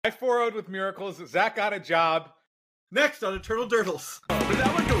I 4-0'd with Miracles. Zach got a job. Next on Eternal Durdles.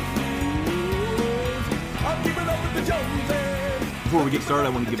 Before we get started, I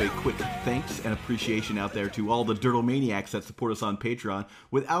want to give a quick thanks and appreciation out there to all the Durdle Maniacs that support us on Patreon.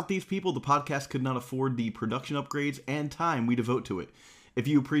 Without these people, the podcast could not afford the production upgrades and time we devote to it. If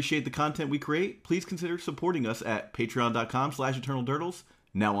you appreciate the content we create, please consider supporting us at patreon.com/EternalDurdles.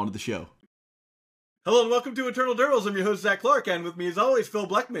 Now on to the show. Hello and welcome to Eternal Durdles. I'm your host, Zach Clark, and with me as always, Phil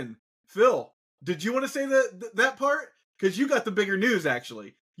Bleckman. Phil, did you want to say that part? Because you got the bigger news,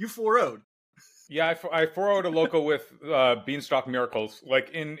 actually. You 4-0'd. Yeah, I 4-0'd a local with Beanstalk Miracles,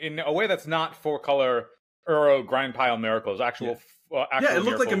 like in a way that's not four-color Euro grind pile Miracles. Actual Yeah, it looked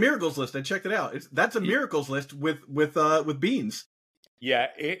Miracles. like a Miracles list. I checked it out. That's a Miracles list with beans. Yeah,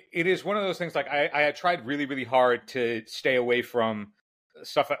 it is one of those things. Like I had tried really, really hard to stay away from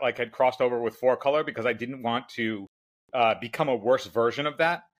stuff that like had crossed over with four-color because I didn't want to become a worse version of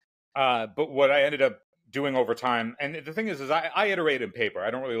that. But what I ended up doing over time, and the thing is I iterate in paper. I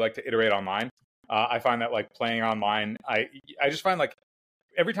don't really like to iterate online. I find that like playing online, I just find like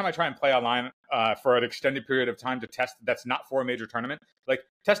every time I try and play online for an extended period of time to test that's not for a major tournament, like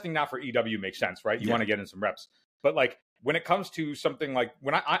testing now for EW makes sense, right? You want to get in some reps. But like when it comes to something like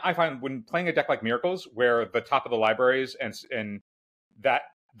when I find when playing a deck like Miracles, where the top of the libraries and that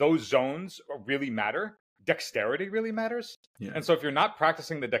those zones really matter, dexterity really matters. Yeah. And so if you're not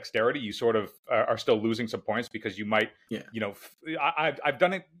practicing the dexterity, you sort of are still losing some points because you might, you know, I've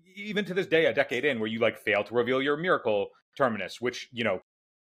done it even to this day, a decade in, where you like fail to reveal your Miracle Terminus, which, you know,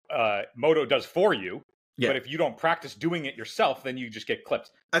 Moto does for you. Yeah. But if you don't practice doing it yourself, then you just get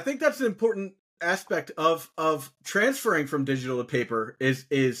clipped. I think that's an important aspect of transferring from digital to paper is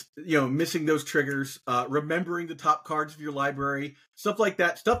you know, missing those triggers, remembering the top cards of your library, stuff like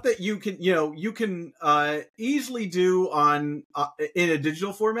that, stuff that you can easily do on in a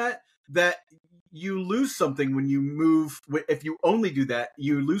digital format that you lose something when you move. If you only do that,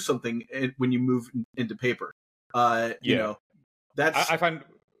 you lose something when you move into paper. You know, that's I find.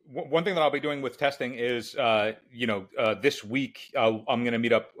 One thing that I'll be doing with testing is, this week I'm going to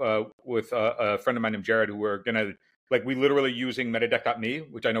meet up with a friend of mine named Jared, who we're going to, like, we literally using metadeck.me,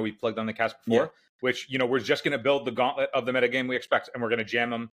 which I know we plugged on the cast before, which, you know, we're just going to build the gauntlet of the metagame we expect, and we're going to jam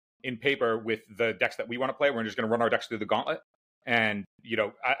them in paper with the decks that we want to play. We're just going to run our decks through the gauntlet. And, you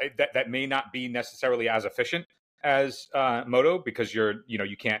know, that may not be necessarily as efficient as Moto, because you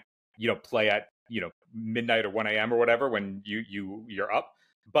can't, play at, midnight or 1 a.m. or whatever when you're up.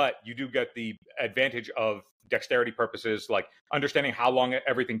 But you do get the advantage of dexterity purposes, like understanding how long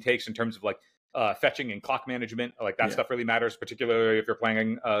everything takes in terms of like fetching and clock management. Like that stuff really matters, particularly if you're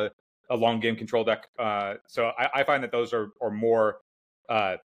playing a long game control deck. So I find that those are more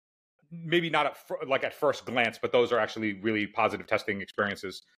maybe not at first glance, but those are actually really positive testing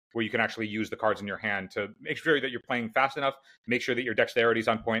experiences where you can actually use the cards in your hand to make sure that you're playing fast enough, make sure that your dexterity is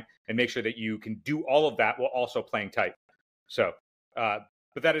on point, and make sure that you can do all of that while also playing tight. So.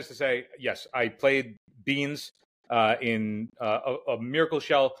 But that is to say, yes, I played Beans in a Miracle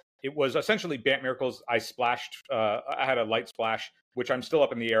Shell. It was essentially Bant Miracles. I splashed. I had a light splash, which I'm still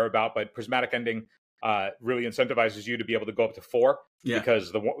up in the air about. But Prismatic Ending really incentivizes you to be able to go up to 4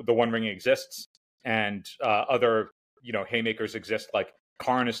 because the One Ring exists, and other haymakers exist. Like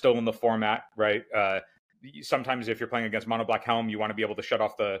Karn is still in the format, right? Sometimes if you're playing against Mono Black Helm, you want to be able to shut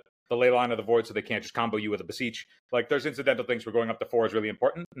off the Ley Line of the Void so they can't just combo you with a Beseech. Like there's incidental things where going up to 4 is really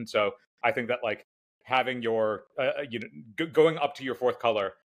important. And so I think that like having your, going up to your 4th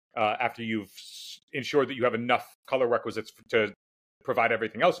color after you've ensured that you have enough color requisites to provide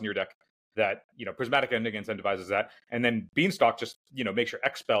everything else in your deck, that, Prismatic Ending incentivizes that. And then Beanstalk just, makes your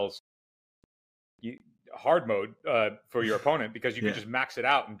X spells hard mode for your opponent, because you can just max it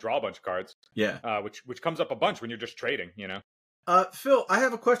out and draw a bunch of cards. Which comes up a bunch when you're just trading, Phil, I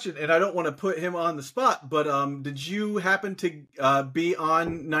have a question, and I don't want to put him on the spot, but did you happen to be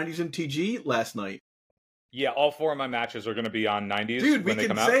on 90s MTG last night? Yeah, all 4 of my matches are going to be on 90s. Dude, when we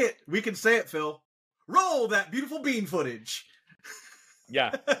can say it. We can say it, Phil. Roll that beautiful bean footage.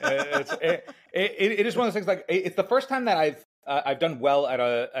 Yeah, it is one of those things. Like it's the first time that I've done well at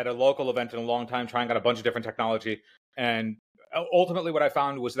a local event in a long time, trying out a bunch of different technology, and ultimately what I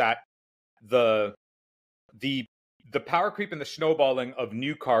found was that the power creep and the snowballing of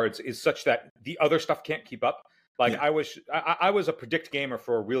new cards is such that the other stuff can't keep up. Like I was a predict gamer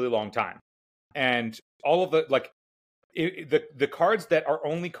for a really long time, and all of the cards that are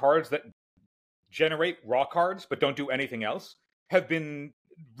only cards that generate raw cards but don't do anything else have been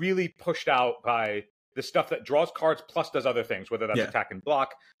really pushed out by the stuff that draws cards plus does other things, whether that's attack and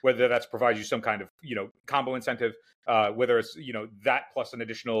block, whether that's provides you some kind of, combo incentive, whether it's, that plus an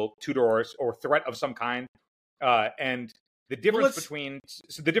additional tutor or threat of some kind. And the difference between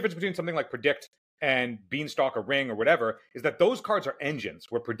something like Predict and Beanstalk or Ring or whatever is that those cards are engines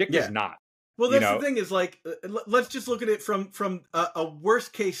where Predict is not. Well, that's the thing is, like, let's just look at it from a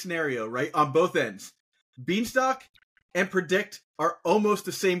worst case scenario, right? On both ends. Beanstalk and Predict are almost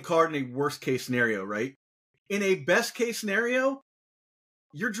the same card in a worst case scenario, right? In a best case scenario,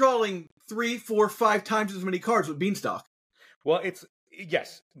 you're drawing 3, 4, 5 times as many cards with Beanstalk. Well,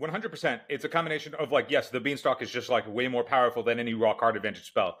 yes, 100%. It's a combination of, like, yes, the Beanstalk is just, like, way more powerful than any raw card advantage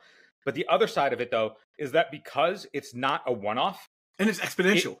spell. But the other side of it, though, is that because it's not a one-off. And it's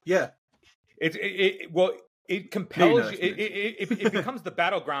exponential, It compels you. It becomes the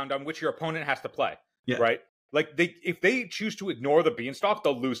battleground on which your opponent has to play, right? Like, if they choose to ignore the Beanstalk,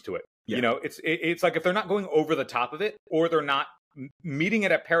 they'll lose to it. It's like if they're not going over the top of it, or they're not meeting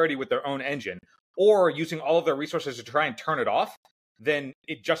it at parity with their own engine, or using all of their resources to try and turn it off, then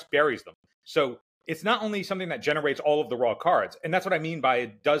it just buries them. So it's not only something that generates all of the raw cards, and that's what I mean by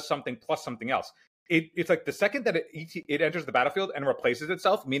it does something plus something else. It's like the second that it enters the battlefield and replaces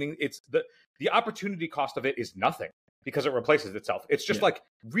itself, meaning it's the opportunity cost of it is nothing because it replaces itself. It's just like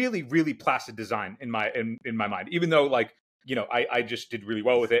really, really placid design in my mind. Even though, like, I just did really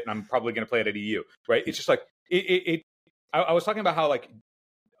well with it, and I'm probably going to play it at EU, right? It's just like I was talking about how, like,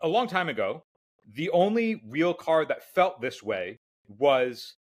 a long time ago, the only real card that felt this way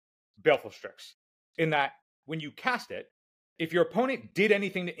was Baleful Strix. In that, when you cast it, if your opponent did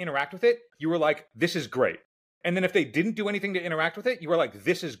anything to interact with it, you were like, this is great. And then if they didn't do anything to interact with it, you were like,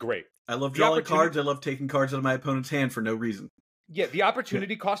 this is great. I love drawing cards. I love taking cards out of my opponent's hand for no reason. Yeah, the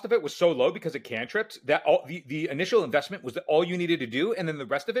opportunity cost of it was so low because it cantripped that the initial investment was all you needed to do, and then the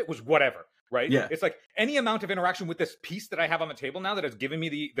rest of it was whatever, right? Yeah. It's like any amount of interaction with this piece that I have on the table now that has given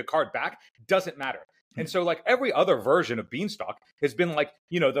me the card back doesn't matter. And so, like, every other version of Beanstalk has been like,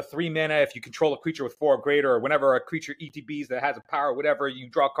 the 3 mana, if you control a creature with 4 or greater, or whenever a creature ETBs that has a power, whatever, you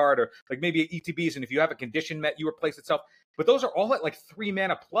draw a card, or like maybe it ETBs, and if you have a condition met, you replace itself. But those are all at like 3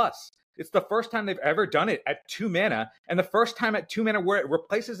 mana plus. It's the first time they've ever done it at 2 mana, and the first time at 2 mana where it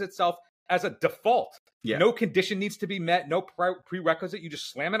replaces itself as a default. Yeah. No condition needs to be met, no prerequisite. You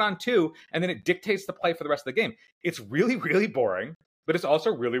just slam it on 2, and then it dictates the play for the rest of the game. It's really, really boring, but it's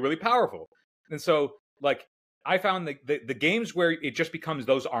also really, really powerful. And so, like, I found the games where it just becomes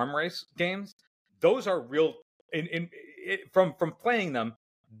those arm race games, those are real. From playing them,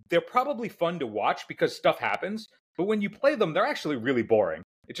 they're probably fun to watch because stuff happens. But when you play them, they're actually really boring.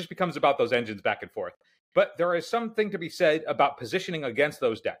 It just becomes about those engines back and forth. But there is something to be said about positioning against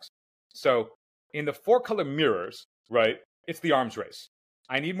those decks. So in the 4-color mirrors, right, it's the arms race.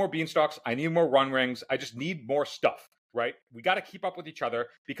 I need more Beanstalks. I need more Run Rings. I just need more stuff. Right? We got to keep up with each other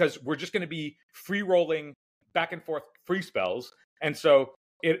because we're just going to be free rolling back and forth free spells. And so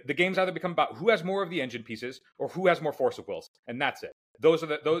the games either become about who has more of the engine pieces or who has more Force of Wills. And that's it. Those are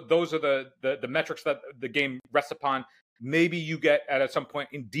the metrics that the game rests upon. Maybe you get at some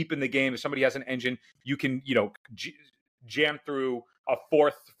point deep in the game, if somebody has an engine, you can, jam through a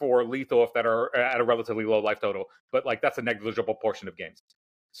 4th for lethal if that are at a relatively low life total. But, like, that's a negligible portion of games.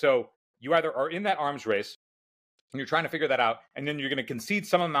 So you either are in that arms race, and you're trying to figure that out, and then you're going to concede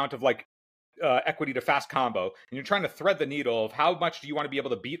some amount of, like, equity to fast combo, and you're trying to thread the needle of how much do you want to be able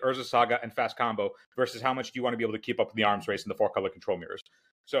to beat Urza Saga and fast combo versus how much do you want to be able to keep up with the arms race in the 4-color control mirrors.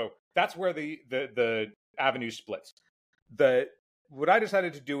 So that's where the avenue splits. What I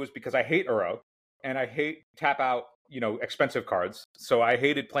decided to do was, because I hate Uro, and I hate tap out, expensive cards, so I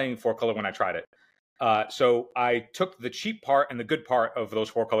hated playing 4-color when I tried it. So I took the cheap part and the good part of those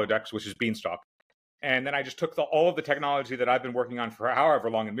 4-color decks, which is Beanstalk. And then I just took all of the technology that I've been working on for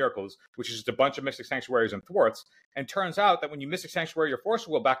however long in Miracles, which is just a bunch of Mystic Sanctuaries and Thwarts. And turns out that when you Mystic Sanctuary your Force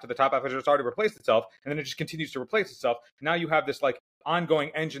Will back to the top after it's already replaced itself, and then it just continues to replace itself, now you have this, like,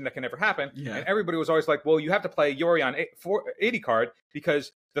 ongoing engine that can never happen. Yeah. And everybody was always like, well, you have to play Yorion 80 card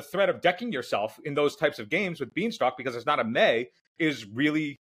because the threat of decking yourself in those types of games with Beanstalk, because it's not a May, is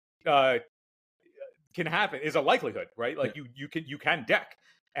really can happen, is a likelihood, right? Like, you can deck.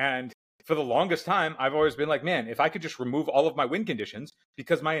 And for the longest time, I've always been like, man, if I could just remove all of my win conditions,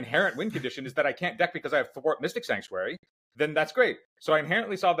 because my inherent win condition is that I can't deck because I have Thwart Mystic Sanctuary, then that's great. So I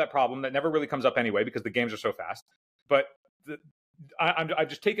inherently solved that problem that never really comes up anyway because the games are so fast. But I've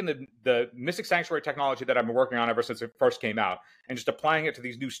just taken the Mystic Sanctuary technology that I've been working on ever since it first came out and just applying it to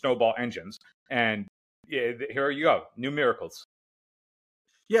these new snowball engines. And here you go, new Miracles.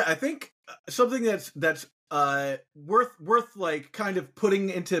 Yeah, I think something that's worth like kind of putting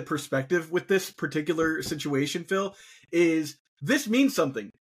into perspective with this particular situation, Phil, is this means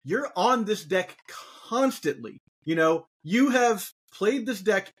something. You're on this deck constantly. You know, you have played this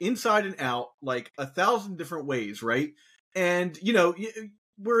deck inside and out like 1,000 different ways, right? And, you know,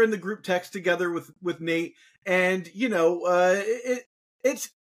 we're in the group text together with Nate, and, you know, it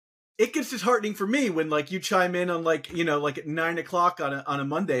gets disheartening for me when like you chime in on like, you know, like at 9 o'clock on a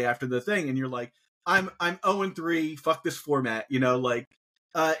Monday after the thing, and you're like, I'm 0-3, fuck this format, you know, like,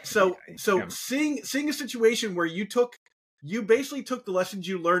 so seeing a situation where you basically took the lessons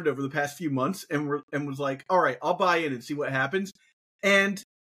you learned over the past few months and was like, all right, I'll buy in and see what happens. And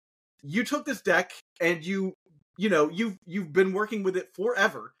you took this deck and you've been working with it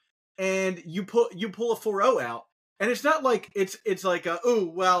forever, and you pull a 4-0 out. And it's not like it's like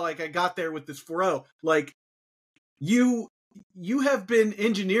I got there with this 4-0. Like you have been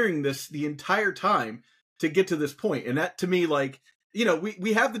engineering this the entire time to get to this point. And that, to me, like, you know,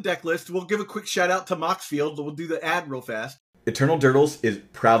 we have the deck list. We'll give a quick shout out to Moxfield. We'll do the ad real fast. Eternal Durdles is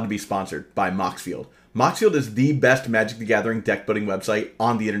proud to be sponsored by Moxfield. Moxfield is the best Magic the Gathering deck building website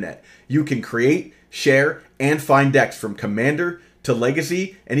on the internet. You can create, share, and find decks from Commander to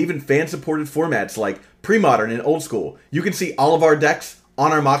Legacy, and even fan-supported formats like Pre-Modern and Old School. You can see all of our decks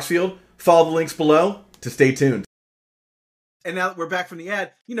on our Moxfield. Follow the links below to stay tuned. And now that we're back from the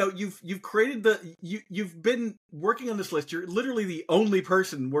ad, you know, you've created you've been working on this list. You're literally the only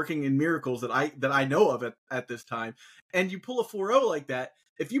person working in Miracles that I know of at this time. And you pull a 4-0 like that.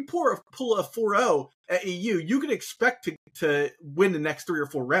 If you pull a 4-0 at EU, you can expect to win the next 3 or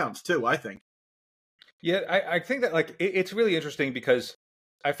 4 rounds too, I think. Yeah, I think that like it's really interesting because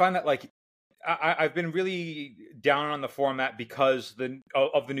I find that like I've been really down on the format because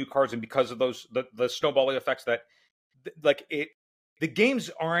of the new cards and because of those the snowballing effects that like the games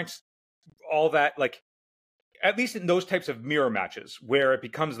aren't all that, like, at least in those types of mirror matches where it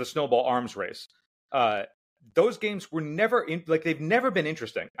becomes the snowball arms race. Those games were never they've never been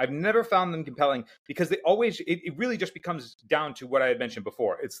interesting. I've never found them compelling because they always it really just becomes down to what I had mentioned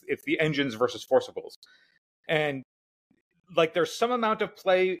before. It's the engines versus forcibles, and like there's some amount of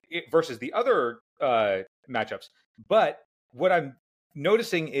play versus the other matchups. But what I'm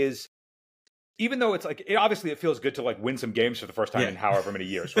noticing is, even though it's like obviously it feels good to like win some games for the first time in however many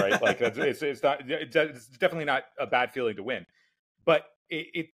years, right? Like it's definitely not a bad feeling to win, but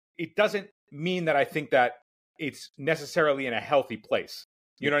it doesn't mean that I think that it's necessarily in a healthy place.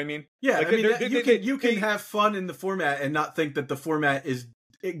 You know what I mean? Yeah, like, I mean, you can have fun in the format and not think that the format is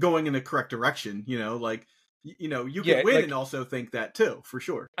going in the correct direction. You know, like, you know, you can win and also think that too, for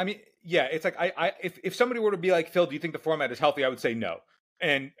sure. I mean, yeah, it's like if somebody were to be like, Phil, do you think the format is healthy? I would say no.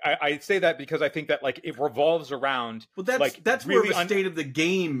 And I say that because I think that like it revolves around. Well, that's really more of a state of the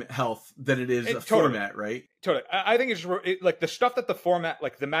game health than it is a format, right? Totally. I think it's like the stuff that the format,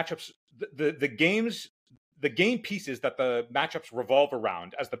 like the matchups, the games, the game pieces that the matchups revolve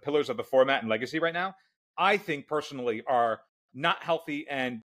around as the pillars of the format and Legacy right now, I think personally are not healthy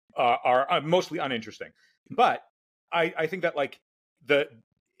and are mostly uninteresting. But I think that like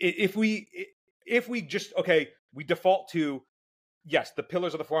if we just we default to, yes, the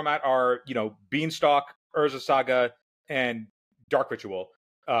pillars of the format are, you know, Beanstalk, Urza Saga, and Dark Ritual.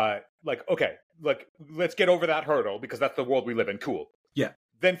 Let's get over that hurdle because that's the world we live in. Cool. Yeah.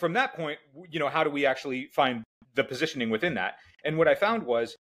 Then from that point, you know, how do we actually find the positioning within that? And what I found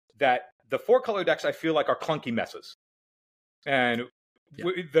was that the 4-color decks I feel like are clunky messes. And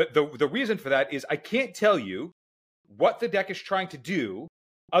the reason for that is I can't tell you what the deck is trying to do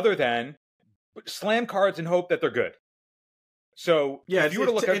other than slam cards and hope that they're good. So yeah, if you were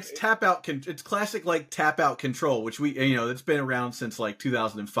to look at it's tap out. It's classic like tap out control, which it's been around since like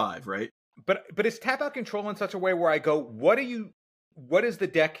 2005, right? But it's tap out control in such a way where I go, what is the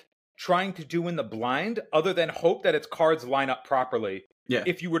deck trying to do in the blind other than hope that its cards line up properly? Yeah.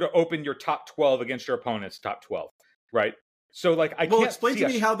 If you were to open your top 12 against your opponent's top 12, right? So like explain to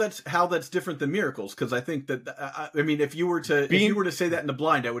me how that's different than Miracles, because I think that I mean if you were to say that in the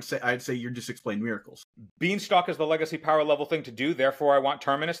blind, I'd say you're just explaining Miracles. Beanstalk is the Legacy power level thing to do. Therefore, I want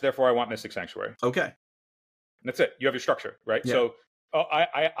Terminus. Therefore, I want Mystic Sanctuary. Okay, and that's it. You have your structure, right? Yeah. So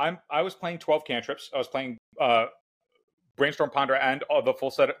I was playing 12 cantrips. I was playing Brainstorm Ponder and the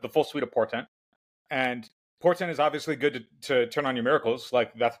full suite of Portent. And Portent is obviously good to turn on your Miracles.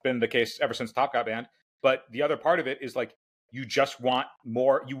 Like that's been the case ever since Top got banned. But the other part of it is like, you just want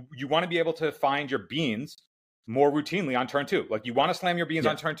more. You want to be able to find your beans more routinely on turn 2. Like you want to slam your beans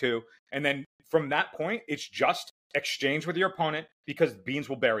on turn 2, and then from that point, it's just exchange with your opponent because beans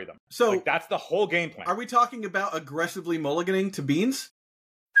will bury them. So like, that's the whole game plan. Are we talking about aggressively mulliganing to beans?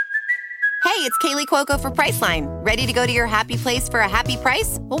 Hey, it's Kaylee Cuoco for Priceline. Ready to go to your happy place for a happy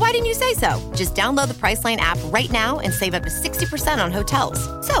price? Well, why didn't you say so? Just download the Priceline app right now and save up to 60% on hotels.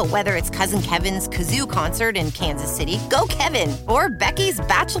 So whether it's Cousin Kevin's Kazoo Concert in Kansas City, go Kevin, or Becky's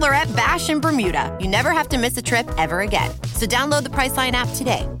Bachelorette Bash in Bermuda, you never have to miss a trip ever again. So download the Priceline app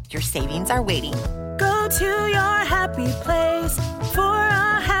today. Your savings are waiting. Go to your happy place for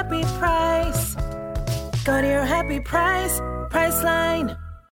a happy price. Go to your happy price, Priceline.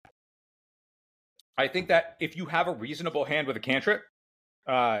 I think that if you have a reasonable hand with a cantrip,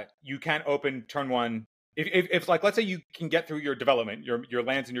 you can open turn one. If like, let's say you can get through your development, your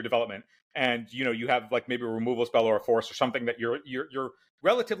lands in your development, and you have like maybe a removal spell or a force or something that you're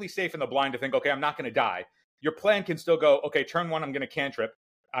relatively safe in the blind to think, okay, I'm not going to die. Your plan can still go, okay, turn one, I'm going to cantrip.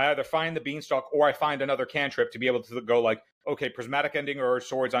 I either find the beanstalk or I find another cantrip to be able to go like, okay, prismatic ending or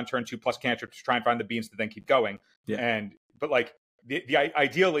swords on turn two plus cantrip to try and find the beans to then keep going. Yeah. But like the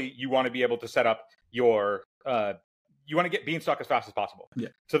ideally you want to be able to set up your you want to get beanstalk as fast as possible. Yeah.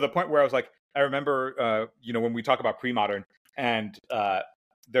 To the point where I was like, I remember when we talk about pre-modern and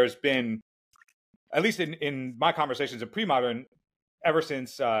there's been, at least in my conversations in pre-modern, ever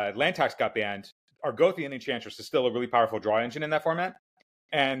since land tax got banned, Argothian Enchantress is still a really powerful draw engine in that format.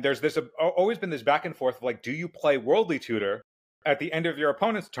 And there's this always been this back and forth of like, do you play Worldly Tutor at the end of your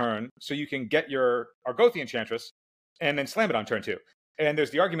opponent's turn so you can get your Argothian Enchantress and then slam it on turn two? And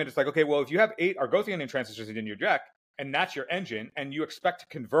there's the argument, it's like, okay, well, if you have 8 Argothian Enchantresses in your deck, and that's your engine, and you expect to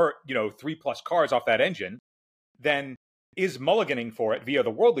convert, 3+ cards off that engine, then is mulliganing for it via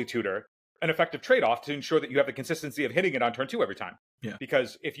the Worldly Tutor an effective trade-off to ensure that you have the consistency of hitting it on turn two every time? Yeah.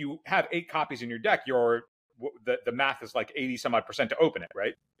 Because if you have 8 copies in your deck, the math is like 80 some odd % to open it,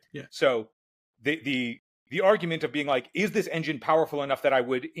 right? Yeah. So the argument of being like, is this engine powerful enough that I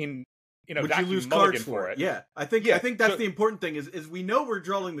would would you lose cards for it? Yeah, I think that's the important thing is we know we're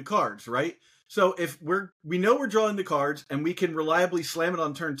drawing the cards, right? So if we know we're drawing the cards and we can reliably slam it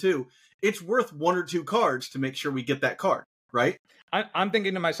on turn two, it's worth 1 or 2 cards to make sure we get that card, right? I'm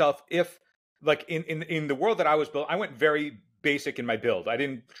thinking to myself, if like in the world that I was built, I went very basic in my build. I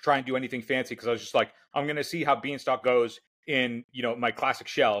didn't try and do anything fancy because I was just like, I'm going to see how Beanstalk goes in my classic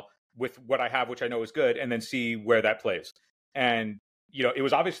shell with what I have, which I know is good, and then see where that plays. And it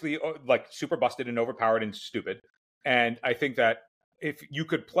was obviously like super busted and overpowered and stupid. And I think that if you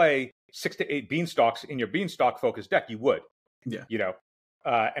could play 6 to 8 Beanstalks in your Beanstalk focused deck, you would. Yeah.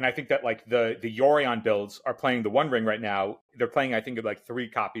 And I think that like the Yorion builds are playing the One Ring right now. They're playing, I think, like 3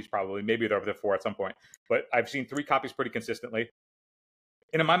 copies probably. Maybe they're over to 4 at some point. But I've seen 3 copies pretty consistently.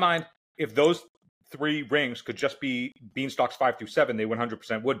 And in my mind, if those 3 rings could just be Beanstalks 5 through 7, they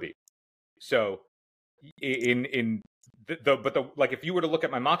 100% would be. So like if you were to look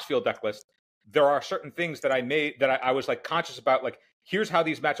at my Moxfield deck list, there are certain things that I made that I was like conscious about, like here's how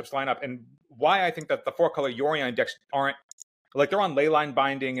these matchups line up and why I think that the 4-color Yorion decks aren't like, they're on Leyline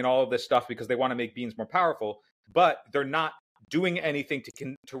Binding and all of this stuff because they want to make beans more powerful, but they're not doing anything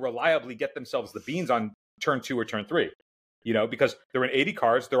to reliably get themselves the beans on turn 2 or turn 3, because they're in 80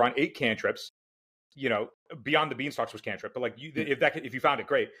 cards, they're on 8 cantrips, beyond the Beanstalks was cantrip, but like if you found it,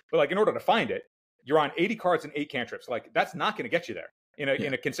 great, but like in order to find it, you're on 80 cards and 8 cantrips. Like that's not going to get you there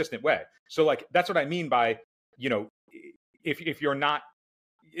in a consistent way. So like that's what I mean by if you're not,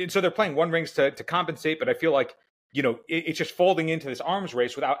 and so they're playing One Rings to compensate, but I feel like it's just folding into this arms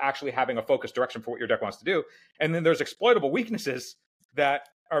race without actually having a focused direction for what your deck wants to do. And then there's exploitable weaknesses that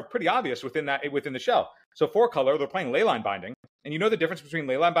are pretty obvious within the shell. So 4-color, they're playing Leyline Binding, and the difference between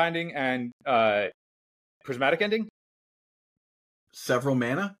Leyline Binding and Prismatic Ending? Several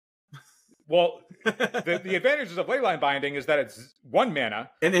mana. Well, the advantages of Leyline Binding is that it's 1 mana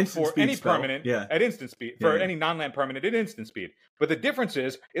for any permanent at instant speed, for any non-land permanent at instant speed. But the difference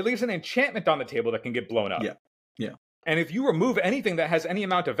is it leaves an enchantment on the table that can get blown up. Yeah. And if you remove anything that has any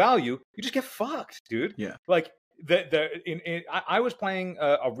amount of value, you just get fucked, dude. Yeah. Like I was playing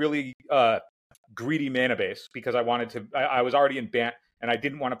a really greedy mana base because I wanted to. I was already in Bant, and I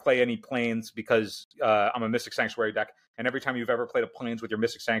didn't want to play any planes because I'm a Mystic Sanctuary deck. And every time you've ever played a planes with your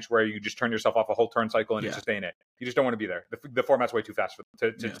Mystic Sanctuary, you just turn yourself off a whole turn cycle, and it just ain't it. You just don't want to be there. The format's way too fast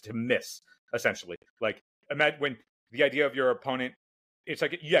to miss. Essentially, like imagine when the idea of your opponent. It's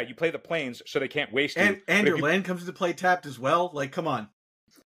like, you play the planes so they can't waste you. And your land comes into play tapped as well. Like, come on.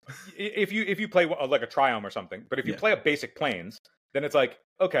 If you play like a Triome or something, but if you play a basic planes, then it's like,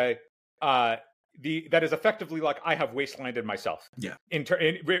 okay, that is effectively like I have wastelanded myself. Yeah. In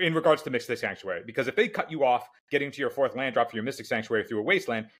regards to Mystic Sanctuary, because if they cut you off getting to your 4th land drop for your Mystic Sanctuary through a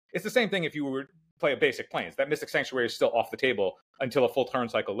wasteland, it's the same thing if you were play a basic planes. That Mystic Sanctuary is still off the table until a full turn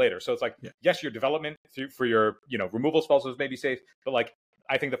cycle later. So it's like, yes, your development for your removal spells was maybe safe, but like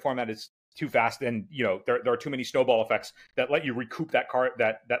I think the format is too fast, and there are too many snowball effects that let you recoup that card,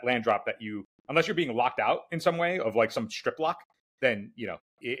 that land drop that you, unless you're being locked out in some way of like some strip lock, then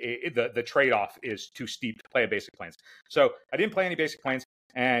the trade-off is too steep to play a basic plains. So I didn't play any basic plains,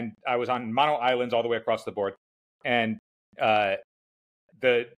 and I was on mono islands all the way across the board. And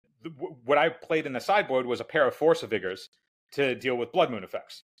what I played in the sideboard was a pair of Force of Vigors to deal with Blood Moon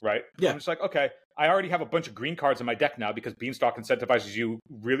effects, right? Yeah. I'm just like, okay, I already have a bunch of green cards in my deck now because Beanstalk incentivizes you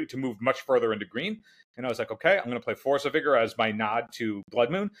really to move much further into green. And I was like, okay, I'm going to play Force of Vigor as my nod to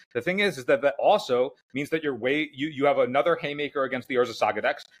Blood Moon. The thing is that also means that you have another Haymaker against the Urza Saga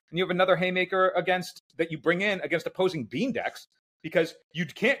decks, and you have another Haymaker that you bring in against opposing Bean decks, because you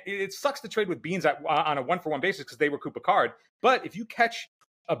can't. It sucks to trade with Beans on a 1-for-1 basis because they recoup a card. But if you catch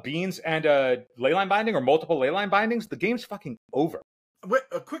a Beans and a Leyline Binding or multiple Leyline Bindings, the game's fucking over. Wait,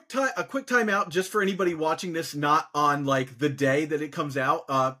 a quick time out just for anybody watching this not on like the day that it comes out.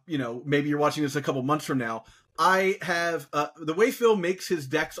 Maybe you're watching this a couple months from now. I have the way Phil makes his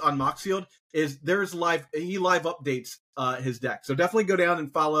decks on Moxfield is he live updates his deck. So definitely go down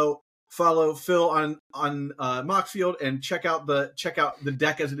and follow Phil on Moxfield and check out the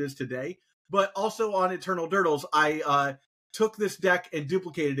deck as it is today. But also on Eternal Durdles, I took this deck and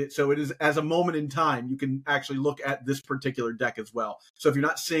duplicated it so it is as a moment in time. You can actually look at this particular deck as well. So if you're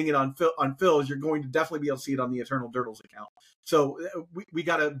not seeing it on Phil's, you're going to definitely be able to see it on the Eternal Durdles account. So we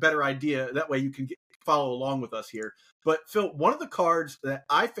got a better idea. That way you can follow along with us here. But Phil, one of the cards that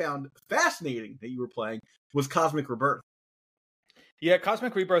I found fascinating that you were playing was Cosmic Rebirth. Yeah,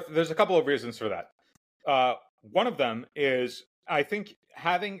 Cosmic Rebirth, there's a couple of reasons for that. One of them is, I think,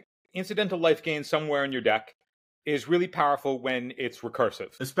 having incidental life gain somewhere in your deck is really powerful when it's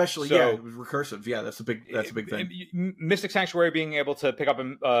recursive. Especially, recursive. Yeah, that's a big thing. Mystic Sanctuary being able to pick up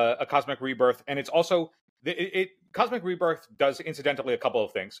a Cosmic Rebirth, and it's also Cosmic Rebirth does incidentally a couple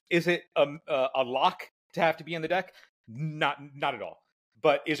of things. Is it a lock to have to be in the deck? Not at all.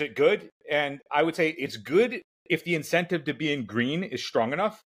 But is it good? And I would say it's good if the incentive to be in green is strong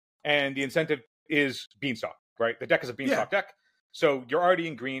enough, and the incentive is Beanstalk, right? The deck is a Beanstalk deck, so you're already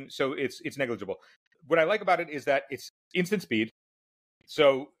in green, so it's negligible. What I like about it is that it's instant speed.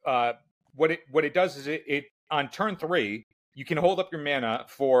 So what it does is it on turn 3, you can hold up your mana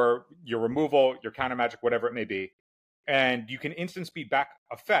for your removal, your counter magic, whatever it may be, and you can instant speed back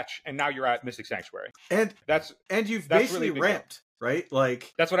a fetch, and now you're at Mystic Sanctuary. And you've basically really ramped, right?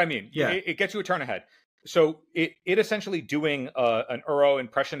 Like that's what I mean. Yeah, it gets you a turn ahead. So it essentially doing an Uro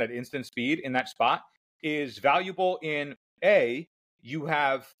impression at instant speed in that spot is valuable in you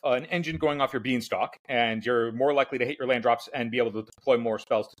have an engine going off your Beanstalk, and you're more likely to hit your land drops and be able to deploy more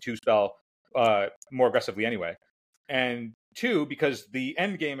spells to 2-spell more aggressively anyway. And 2, because the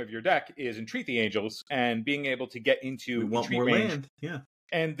end game of your deck is Entreat the Angels, and being able to get into Entreat range. Land. Yeah.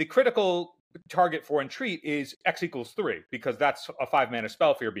 And the critical target for Entreat is X equals 3, because that's a 5-mana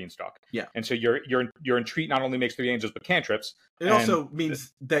spell for your Beanstalk. Yeah. And so your Entreat not only makes 3 angels, but cantrips. It also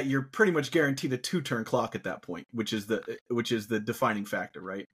means that you're pretty much guaranteed a 2-turn clock at that point, which is the defining factor,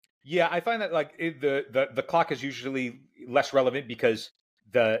 right? Yeah, I find that like the clock is usually less relevant because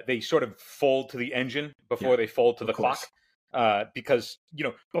they sort of fold to the engine before they fold to the clock. Because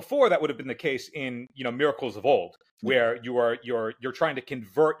before that would have been the case in Miracles of Old, where you're trying to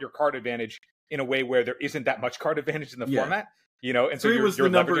convert your card advantage in a way where there isn't that much card advantage in the format. And so 3 was you're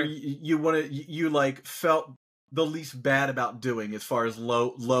the number you like felt the least bad about doing as far as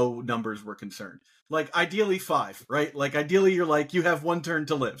low numbers were concerned. Like ideally 5, right? Like ideally you're like you have 1 turn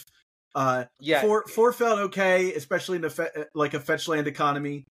to live. 4 felt okay, especially in a fetch land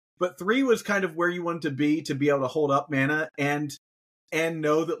economy. But 3 was kind of where you wanted to be able to hold up mana and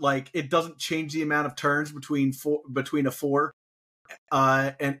know that like it doesn't change the amount of turns between a 4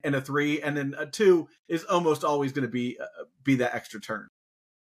 and a 3, and then a 2 is almost always going to be that extra turn.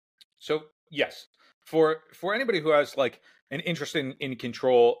 So yes, for anybody who has like an interest in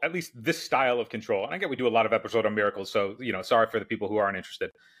control, at least this style of control, and I get we do a lot of episode on Miracles, so sorry for the people who aren't interested.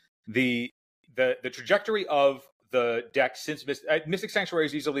 The trajectory of the deck since Mystic Sanctuary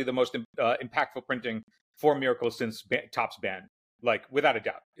is easily the most impactful printing for Miracles since Topps ban, like without a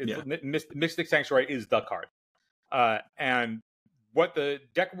doubt. Mystic Sanctuary is the card. And what the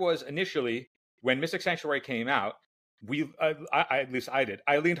deck was initially when Mystic Sanctuary came out, at least I did.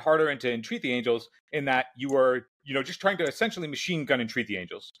 I leaned harder into Entreat the Angels in that you were just trying to essentially machine gun Entreat the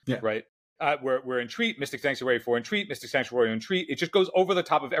Angels, right? We're Entreat, Mystic Sanctuary for Entreat, Mystic Sanctuary Entreat. It just goes over the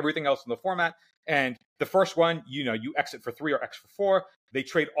top of everything else in the format. And the first one, you exit for 3 or X for 4. They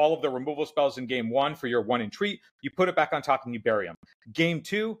trade all of the removal spells in game 1 for your 1 Entreat. You put it back on top and you bury them. Game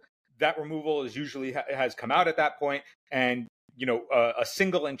 2, that removal is usually has come out at that point, and a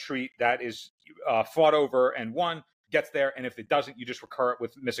single entreat that is fought over and won gets there, and if it doesn't, you just recur it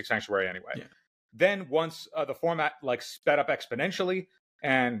with Mystic Sanctuary anyway. Yeah. Then once the format like sped up exponentially,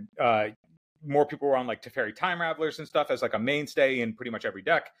 and more people were on like Teferi Time Ravelers and stuff as like a mainstay in pretty much every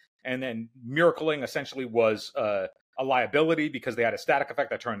deck, and then Miracling essentially was a liability because they had a static effect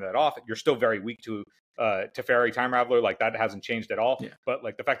that turned that off. You're still very weak to Teferi Time Raveler, like that hasn't changed at all. Yeah. But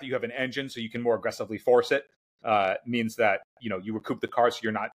like the fact that you have an engine so you can more aggressively force it means that you recoup the cards, so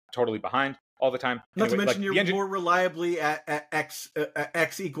you're not totally behind all the time. Not to mention like, you're more reliably at X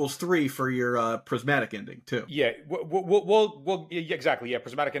equals 3 for your prismatic ending too. Yeah, well, exactly. Yeah,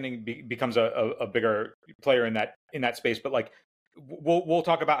 prismatic ending becomes a bigger player in that space. But like, we'll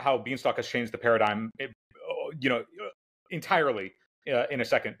talk about how Beanstalk has changed the paradigm, entirely in a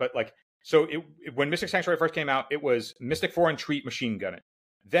second. But like, so when Mystic Sanctuary first came out, it was Mystic 4 Entreat, Machine Gun it.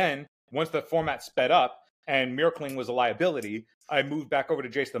 Then once the format sped up and Miracling was a liability, I moved back over to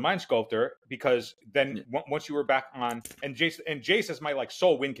Jace the Mind Sculptor, because then once you were back on, and Jace is my like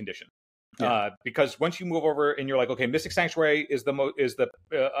sole win condition. Because once you move over and you're like, okay, Mystic Sanctuary is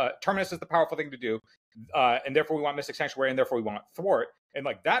the Terminus is the powerful thing to do, and therefore we want Mystic Sanctuary, and therefore we want Thwart, and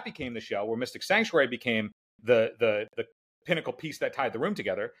like that became the shell where Mystic Sanctuary became the pinnacle piece that tied the room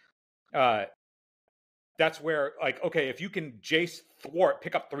together. That's where like, okay, if you can Jace Thwart,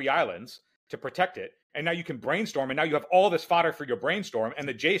 pick up 3 islands to protect it, and now you can brainstorm, and now you have all this fodder for your brainstorm and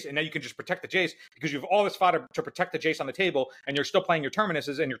the Jace, and now you can just protect the Jace because you have all this fodder to protect the Jace on the table, and you're still playing your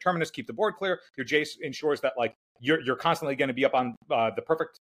Terminuses, and your Terminus keep the board clear. Your Jace ensures that like you're constantly going to be up on the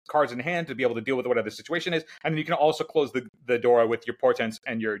perfect cards in hand to be able to deal with whatever the situation is, and then you can also close the door with your Portents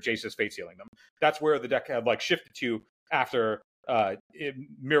and your Jace's Fate Sealing them. That's where the deck had like shifted to after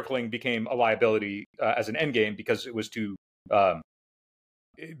Miracling became a liability as an endgame, because it was too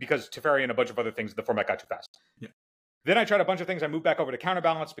because Teferi and a bunch of other things, the format got too fast. Yeah. Then I tried a bunch of things. I moved back over to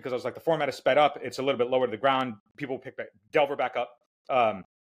Counterbalance because I was like, the format is sped up. It's a little bit lower to the ground. People pick back Delver back up. And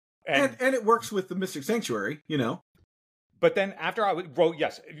it works with the Mystic Sanctuary, But then after I wrote,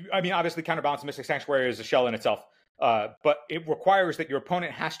 yes, I mean, obviously Counterbalance and Mystic Sanctuary is a shell in itself. But it requires that your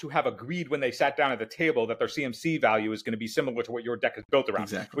opponent has to have agreed when they sat down at the table that their CMC value is going to be similar to what your deck is built around.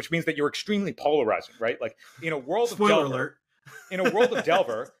 Exactly. Which means that you're extremely polarizing, right? Like in a world Spoiler of Delver, alert. in a world of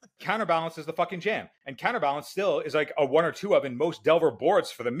Delver, Counterbalance is the fucking jam. And Counterbalance still is like a 1 or 2 of in most Delver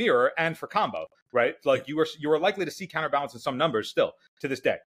boards for the mirror and for combo, right? Like you are likely to see Counterbalance in some numbers still to this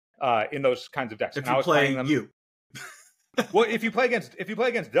day in those kinds of decks. If and you're playing them, well, if you play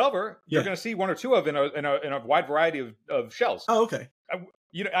against Delver, you're going to see 1 or 2 of in a wide variety of shells. Oh, okay.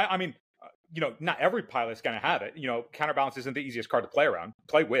 I mean, not every pilot's going to have it. Counterbalance isn't the easiest card to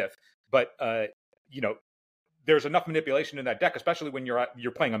play with, but there's enough manipulation in that deck, especially when you're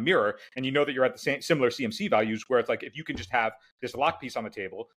playing a mirror and you know that you're at the similar CMC values, where it's like, if you can just have this lock piece on the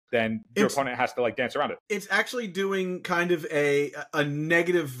table, then your opponent has to like dance around it. It's actually doing kind of a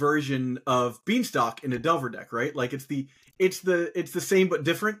negative version of Beanstalk in a Delver deck, right? Like it's the same but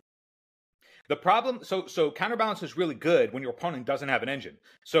different. The problem, so Counterbalance is really good when your opponent doesn't have an engine.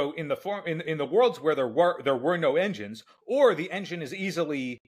 So in the worlds where there were no engines, or the engine is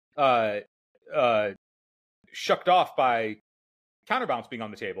easily shucked off by Counterbalance being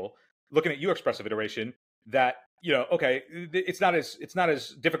on the table, looking at you, Expressive Iteration, that okay, it's not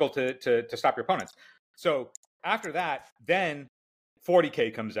as difficult to stop your opponents. So after that, then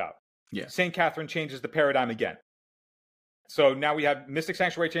 40K comes out. Yeah, St. Catherine changes the paradigm again. So now we have Mystic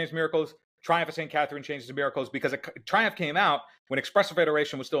Sanctuary changes miracles, Triumph of St. Catherine changes the miracles, because Triumph came out when Expressive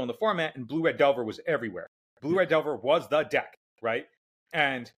Iteration was still in the format and Blue Red Delver was everywhere. Blue Red Delver was the deck, right?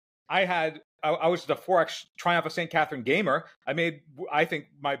 And I was the 4X Triumph of St. Catherine gamer. I made, I think,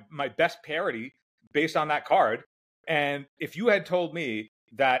 my best parity based on that card. And if you had told me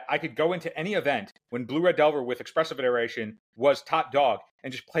that I could go into any event when Blue Red Delver with Expressive Iteration was top dog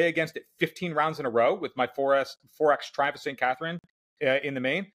and just play against it 15 rounds in a row with my 4X Triumph of St. Catherine in the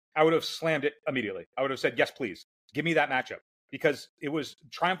main, I would have slammed it immediately. I would have said, yes, please, give me that matchup. Because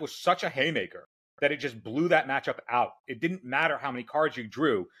Triumph was such a haymaker that it just blew that matchup out. It didn't matter how many cards you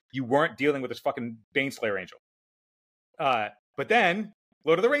drew. You weren't dealing with this fucking Baneslayer Angel. But then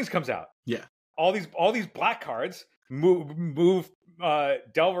Lord of the Rings comes out. Yeah. All these black cards move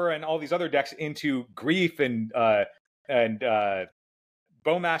Delver and all these other decks into Grief and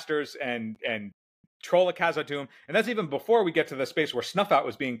Bowmasters and Troll of Khazad-dûm, and that's even before we get to the space where Snuff Out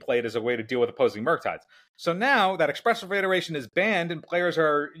was being played as a way to deal with opposing Murktides. So now that Expressive Iteration is banned and players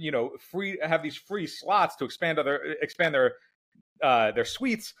are free, have these free slots to expand their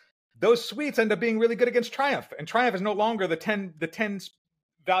suites. Those suites end up being really good against Triumph, and Triumph is no longer the 10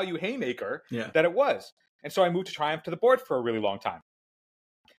 value haymaker that it was. And so I moved to Triumph to the board for a really long time.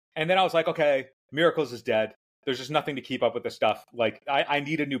 And then I was like, okay, Miracles is dead. There's just nothing to keep up with this stuff. Like, I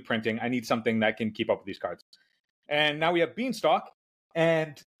need a new printing. I need something that can keep up with these cards. And now we have Beanstalk.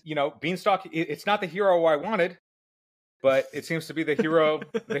 And, you know, Beanstalk, it's not the hero I wanted, but it seems to be the hero,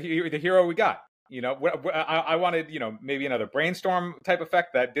 the hero we got. You know, I wanted, you know, maybe another Brainstorm type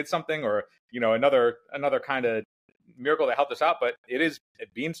effect that did something, or, you know, another kind of miracle that helped us out. But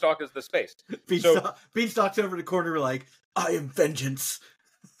Beanstalk is the space. Beanstalk's over the corner like, I am vengeance.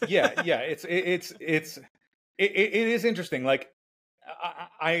 Yeah. It is interesting. Like,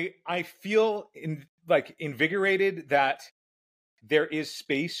 I feel invigorated that there is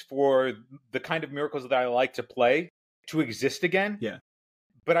space for the kind of miracles that I like to play to exist again. Yeah.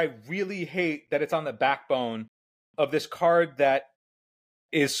 But I really hate that it's on the backbone of this card that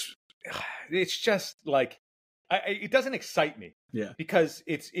is, it's just like, it doesn't excite me. Yeah. Because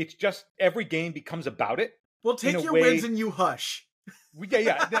it's just, every game becomes about it. Well, take your wins and you hush.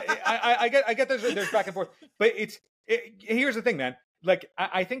 Yeah. I get there's back and forth. But here's the thing, man. Like,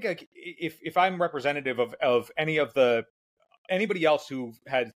 I think like if I'm representative of anybody else who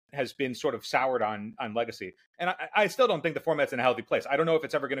has been sort of soured on Legacy, and I still don't think the format's in a healthy place. I don't know if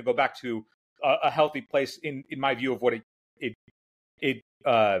it's ever going to go back to a healthy place in my view of what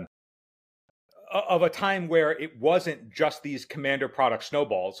of a time where it wasn't just these commander product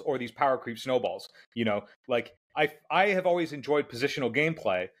snowballs or these power creep snowballs. You know, like I have always enjoyed positional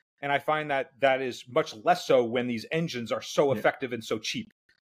gameplay, and I find that is much less so when these engines are so effective and so cheap.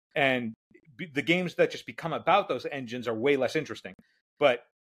 And the games that just become about those engines are way less interesting. But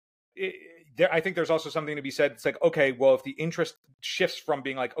I think there's also something to be said. It's like, okay, well, if the interest shifts from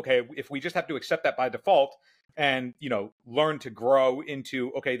being like, okay, if we just have to accept that by default and, you know, learn to grow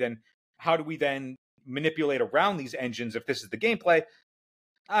into, okay, then how do we then manipulate around these engines if this is the gameplay?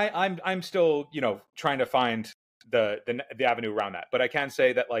 I'm still, you know, trying to find the avenue around that. But I can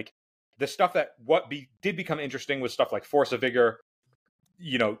say that, like, the stuff that did become interesting was stuff like Force of Vigor,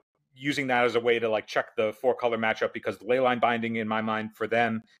 you know, using that as a way to like check the 4-color matchup, because the leyline binding in my mind for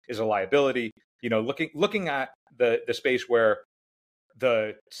them is a liability. You know, looking at the space where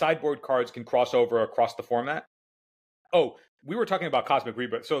the sideboard cards can cross over across the format. Oh, we were talking about Cosmic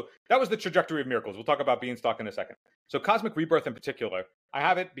Rebirth. So that was the trajectory of Miracles. We'll talk about Beanstalk in a second. So Cosmic Rebirth in particular, I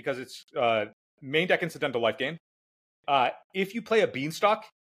have it because it's main deck incidental life gain. If you play a Beanstalk,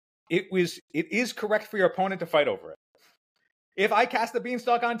 it is correct for your opponent to fight over it. If I cast the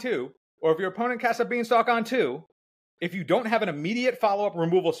Beanstalk on 2, or if your opponent casts a Beanstalk on 2, if you don't have an immediate follow-up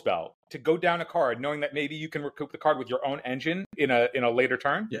removal spell to go down a card, knowing that maybe you can recoup the card with your own engine in a later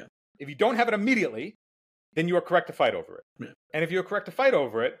turn, if you don't have it immediately, then you are correct to fight over it. Yeah. And if you're correct to fight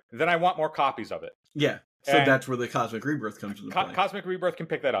over it, then I want more copies of it. Yeah. So that's where the Cosmic Rebirth comes into play. Cosmic Rebirth can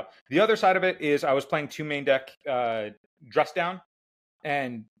pick that up. The other side of it is I was playing 2 main deck Dress Down,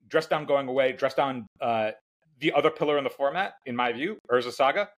 and Dress Down going away, Dress Down the other pillar in the format, in my view, Urza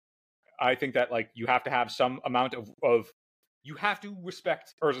Saga. I think that, like, you have to have some amount of you have to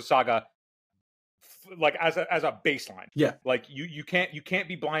respect Urza Saga like as a baseline. Yeah. Like you can't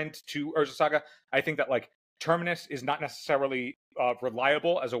be blind to Urza Saga. I think that, like, Terminus is not necessarily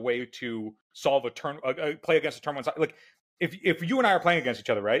reliable as a way to solve a turn play against a turn one side. Like, if you and I are playing against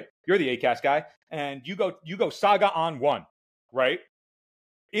each other, right? You're the ACAST guy, and you go Saga on 1, right?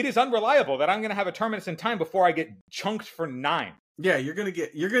 It is unreliable that I'm going to have a Terminus in time before I get chunked for 9. Yeah, you're gonna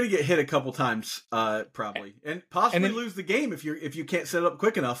get hit a couple times, probably, and possibly lose the game if you can't set it up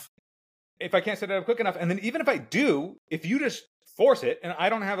quick enough. If I can't set it up quick enough, and then even if I do, if you just force it and I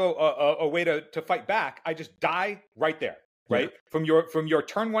don't have a way to fight back, I just die right there, right? Yeah. From your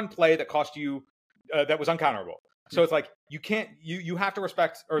turn 1 play that cost you that was uncounterable. So it's like you have to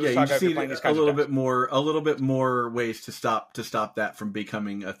respect Urza Saga if you're playing these kinds of decks. A little bit more ways to stop that from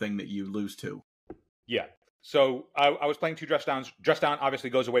becoming a thing that you lose to. Yeah. So I was playing 2 Dress Downs. Dress Down obviously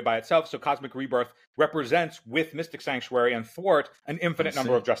goes away by itself. So Cosmic Rebirth represents, with Mystic Sanctuary and Thwart, an infinite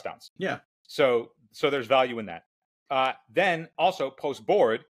number of Dress Downs. Yeah. So there's value in that. Then also post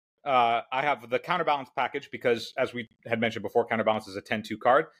board, I have the Counterbalance package because, as we had mentioned before, Counterbalance is a 10-2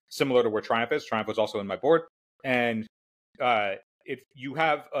 card, similar to where Triumph is. Triumph was also in my board. And if you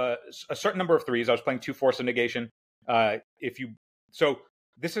have a certain number of 3s, I was playing 2 Force of Negation. This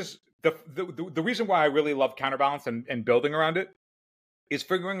is the reason why I really love Counterbalance and building around it is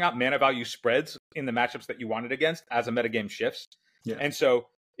figuring out mana value spreads in the matchups that you want it against as a metagame shifts. Yeah. And so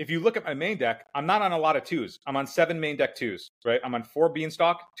if you look at my main deck, I'm not on a lot of 2s. I'm on 7 main deck 2s, right? I'm on 4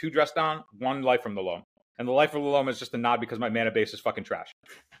 Beanstalk, 2 Dress Down, 1 Life from the Loam. And the Life from the Loam is just a nod because my mana base is fucking trash.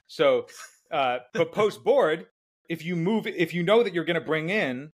 So, but post board, if you know that you're going to bring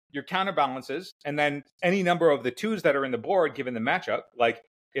in your counterbalances, and then any number of the 2s that are in the board given the matchup. Like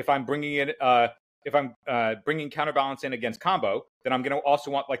if I'm bringing in bringing counterbalance in against combo, then I'm going to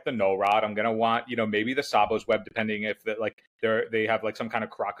also want like the null rod. I'm going to want, maybe the Sabo's web, depending if they have like some kind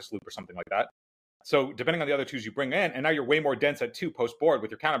of Caracas loop or something like that. So depending on the other 2s you bring in, and now you're way more dense at 2 post board with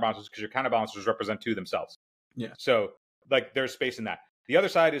your counterbalancers because your counterbalancers represent 2 themselves. Yeah. So like there's space in that. The other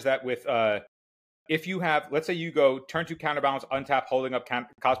side is that with if you have, let's say you go turn 2 counterbalance, untap, holding up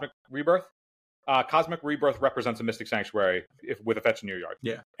Cosmic Rebirth. Cosmic Rebirth represents a Mystic Sanctuary with a fetch in your yard.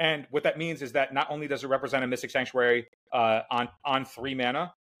 Yeah. And what that means is that not only does it represent a Mystic Sanctuary on 3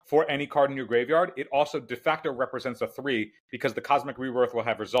 mana for any card in your graveyard, it also de facto represents a 3 because the Cosmic Rebirth will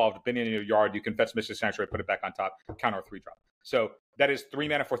have resolved, been in your yard, you can fetch Mystic Sanctuary, put it back on top, counter a 3-drop. So that is 3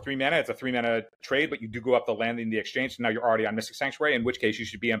 mana for 3 mana. It's a 3 mana trade, but you do go up the land in the exchange. So now you're already on Mystic Sanctuary, in which case you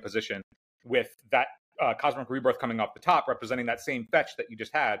should be in position with that Cosmic Rebirth coming off the top, representing that same fetch that you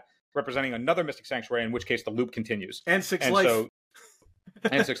just had, representing another Mystic Sanctuary, in which case the loop continues. And 6 life.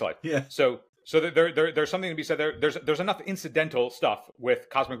 And 6 life. Yeah. So there's something to be said there. There's enough incidental stuff with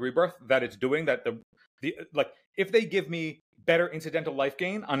Cosmic Rebirth that it's doing that the if they give me better incidental life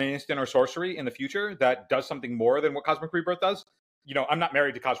gain on an instant or sorcery in the future that does something more than what Cosmic Rebirth does, I'm not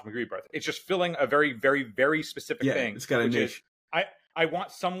married to Cosmic Rebirth. It's just filling a very, very, very specific thing. It's got a niche. I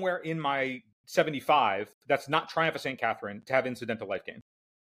want somewhere in my 75 that's not Triumph of St. Catherine to have incidental life gain.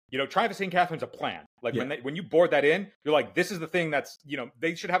 Triumph of St. Catherine's a plan. Like when you board that in, you're like, this is the thing that's,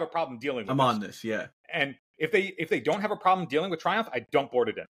 they should have a problem dealing with. I'm on this, yeah. And if they don't have a problem dealing with Triumph, I don't board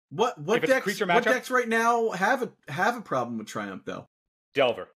it in. What decks right now have a problem with Triumph though?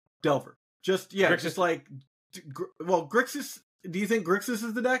 Delver. Just Grixis. just like, well, Grixis. Do you think Grixis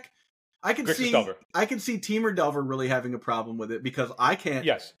is the deck? I can see Temur Delver really having a problem with it because I can't.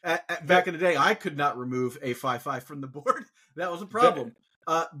 Yes. Back in the day, I could not remove a 5/5 from the board. That was a problem.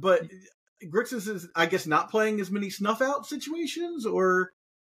 But Grixis is, I guess, not playing as many snuff out situations, or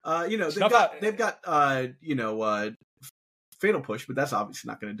they've got Fatal Push, but that's obviously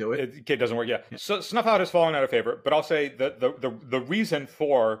not going to do it. It doesn't work. Yeah. So Snuff Out has fallen out of favor, but I'll say the reason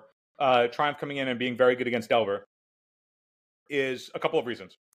for Triumph coming in and being very good against Delver is a couple of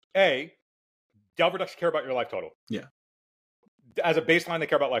reasons. A, Delver decks care about your life total. Yeah. As a baseline, they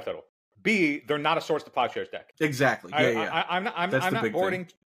care about life total. B, they're not a Swords to Plowshares deck. Exactly. Yeah. I'm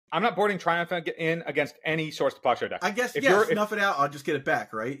not boarding Triumph in against any Swords to Plowshare deck. I guess snuff it out. I'll just get it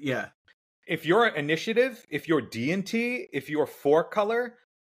back, right? Yeah. If you're Initiative, if you're D&T, if you're 4-color,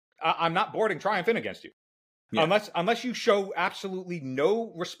 I'm not boarding Triumph in against you. Yeah. Unless you show absolutely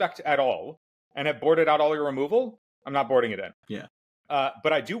no respect at all and have boarded out all your removal, I'm not boarding it in. Yeah.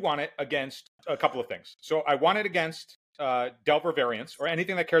 But I do want it against a couple of things. So I want it against Delver variants or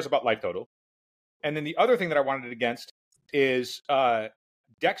anything that cares about life total. And then the other thing that I wanted it against is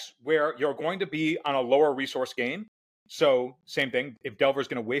decks where you're going to be on a lower resource gain. So same thing, if Delver's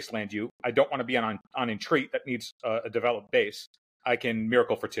going to wasteland you, I don't want to be on Entreat that needs a developed base. I can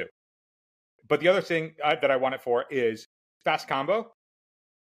Miracle for 2. But the other thing that I want it for is fast combo.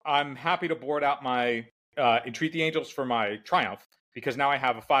 I'm happy to board out my Entreat the Angels for my Triumph, because now I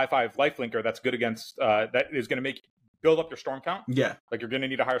have a 5/5 lifelinker that's good against that is going to build up your storm count. Yeah, like you're going to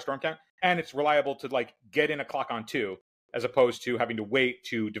need a higher storm count, and it's reliable to like get in a clock on 2, as opposed to having to wait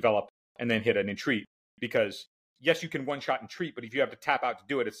to develop and then hit an Entreat. Because yes, you can one-shot Entreat, but if you have to tap out to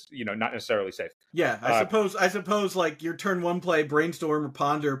do it, it's not necessarily safe. Yeah, I suppose like your turn 1 play, Brainstorm or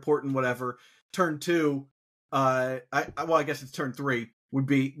Ponder, Portent, whatever. Turn 2, I guess it's turn 3 would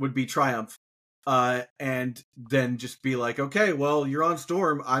be Triumph. And then just be like, okay, well, you're on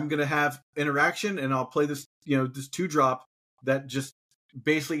Storm. I'm going to have interaction and I'll play this, this 2-drop that just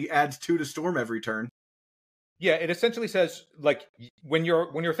basically adds 2 to Storm every turn. Yeah, it essentially says like when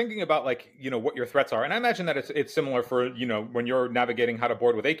you're thinking about like, what your threats are. And I imagine that it's similar for, when you're navigating how to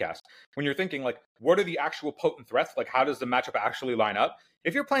board with ACAST. When you're thinking like, what are the actual potent threats? Like, how does the matchup actually line up?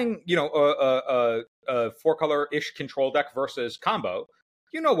 If you're playing, a 4-color-ish control deck versus combo,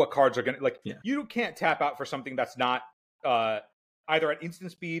 what cards are going to, like, you can't tap out for something that's not either at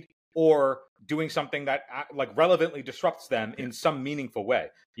instant speed or doing something that, like, relevantly disrupts them in some meaningful way.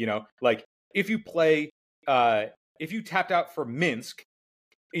 Like, if you tapped out for Minsk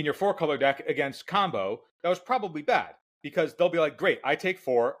in your 4-color deck against combo, that was probably bad, because they'll be like, great, I take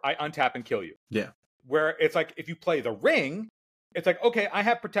 4, I untap and kill you. Yeah. Where it's like, if you play the Ring, it's like, okay, I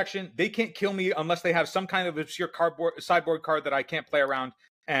have protection. They can't kill me unless they have some kind of obscure sideboard card that I can't play around.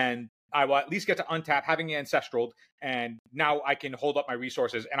 And I will at least get to untap, having Ancestraled, and now I can hold up my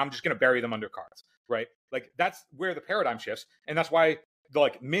resources, and I'm just going to bury them under cards, right? Like, that's where the paradigm shifts. And that's why,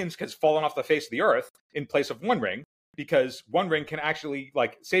 like, Minsk has fallen off the face of the earth in place of One Ring, because One Ring can actually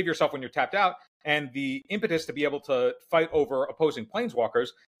like save yourself when you're tapped out, and the impetus to be able to fight over opposing planeswalkers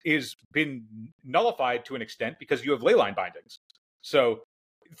is been nullified to an extent because you have leyline bindings. So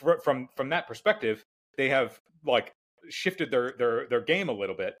from that perspective, they have like shifted their game a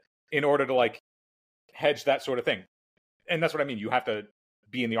little bit in order to like hedge that sort of thing. And that's what I mean. You have to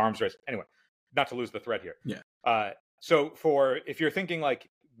be in the arms race. Anyway, not to lose the thread here. Yeah. So if you're thinking like,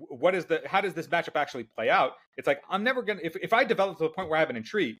 how does this matchup actually play out? It's like, I'm never going to, if I develop to the point where I have an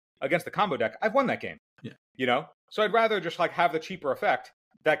entreat against the combo deck, I've won that game. Yeah. You know? So I'd rather just like have the cheaper effect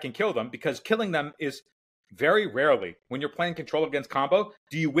that can kill them, because killing them is very rarely, when you're playing control against combo,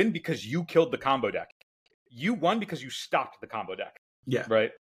 do you win because you killed the combo deck. You won because you stopped the combo deck. Yeah.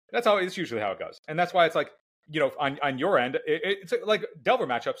 Right? It's usually how it goes. And that's why it's like, you know, on your end, it's like Delver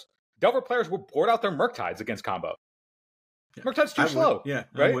matchups. Delver players will board out their Murktides against combo. Yeah. Murktide's too slow. Yeah.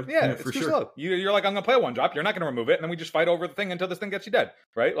 Right? Yeah, it's too slow. You're like, I'm going to play a 1-drop. You're not going to remove it. And then we just fight over the thing until this thing gets you dead.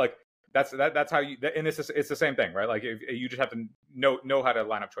 Right? Like, that's how you, and it's the same thing, right? Like, you just have to know how to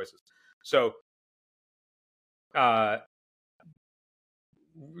line up choices. So, you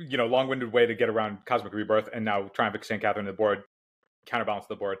know, long-winded way to get around Cosmic Rebirth, and now Triumph of St. Catherine to the board, counterbalance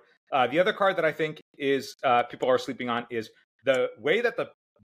the board. The other card that I think is people are sleeping on is the way that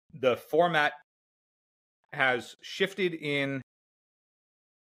the format has shifted in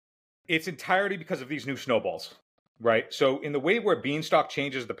its entirety because of these new snowballs, right? So in the way where Beanstalk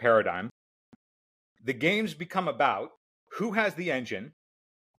changes the paradigm, the games become about who has the engine,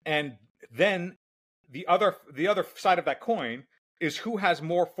 and then the other side of that coin is who has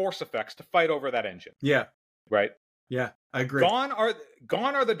more force effects to fight over that engine. Yeah. Right? Yeah, I agree. Gone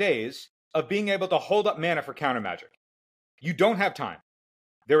are the days of being able to hold up mana for counter magic. You don't have time.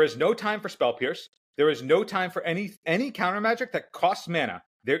 There is no time for Spell Pierce. There is no time for any counter magic that costs mana.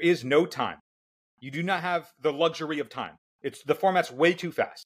 There is no time. You do not have the luxury of time. The format's way too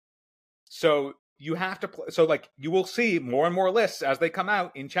fast. So you have to play. So like you will see more and more lists as they come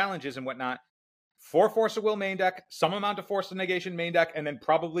out in challenges and whatnot. 4 Force of Will main deck, some amount of Force of Negation main deck, and then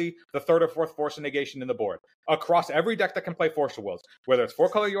probably the 3rd or 4th Force of Negation in the board. Across every deck that can play Force of Wills. Whether it's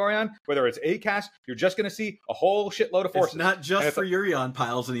 4-color Yorion, whether it's ACAST, you're just going to see a whole shitload of forces. It's not just for Yorion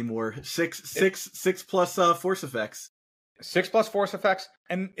piles anymore. Six plus force effects. 6+ force effects,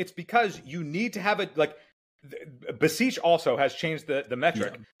 and it's because you need to have it, like, Beseech also has changed the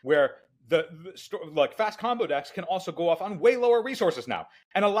metric, where like fast combo decks can also go off on way lower resources now.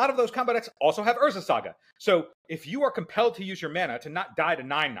 And a lot of those combo decks also have Urza Saga. So if you are compelled to use your mana to not die to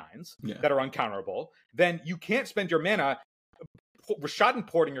 9/9s that are uncounterable, then you can't spend your mana Rishadan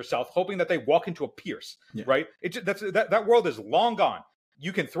porting yourself, hoping that they walk into a Pierce, right? That world is long gone.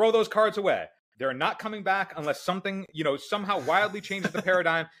 You can throw those cards away. They're not coming back unless something, you know, somehow wildly changes the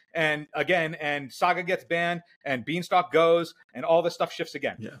paradigm. And Saga gets banned, and Beanstalk goes, and all this stuff shifts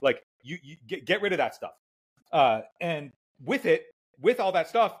again. Yeah. Like you get rid of that stuff. And with all that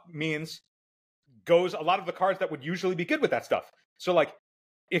stuff goes a lot of the cards that would usually be good with that stuff. So like,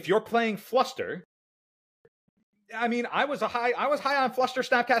 if you're playing Fluster, I mean, I was high on Fluster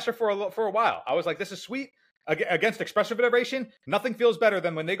Snapcaster for a while. I was like, this is sweet. Against Expressive Iteration, nothing feels better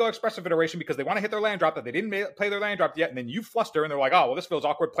than when they go Expressive Iteration because they want to hit their land drop that they didn't play their land drop yet, and then you Fluster, and they're like, oh, well, this feels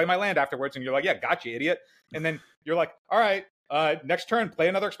awkward, play my land afterwards, and you're like, yeah, gotcha, idiot. And then you're like, all right, next turn, play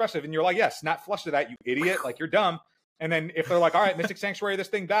another Expressive, and you're like, yes, not Fluster that, you idiot, like, you're dumb. And then if they're like, all right, Mystic Sanctuary this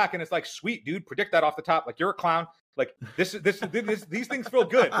thing back, and it's like, sweet, dude, predict that off the top, like, you're a clown. Like, these things feel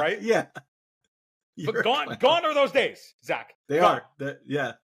good, right? Yeah. But gone are those days, Zach. They gone. are.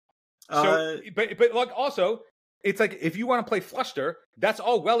 Yeah. So, but like also, it's like if you want to play Fluster, that's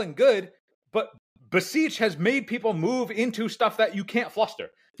all well and good, but Beseech has made people move into stuff that you can't Fluster.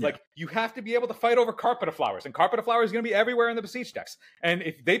 Yeah. Like you have to be able to fight over Carpet of Flowers, and Carpet of Flowers is going to be everywhere in the Beseech decks. And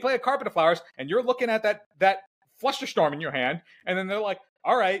if they play a Carpet of Flowers, and you're looking at that Fluster Storm in your hand, and then they're like,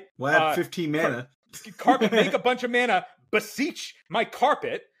 all right, well, I have 15 mana. Carpet, make a bunch of mana, Beseech my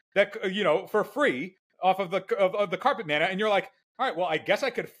Carpet that for free off of the Carpet mana, and you're like, all right, well, I guess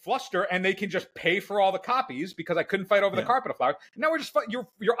I could Fluster, and they can just pay for all the copies because I couldn't fight over the Carpet of Flowers. Now we're just you're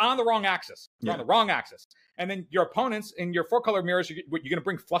on the wrong axis. You're on the wrong axis, and then your opponents in your 4-color mirrors, you're going to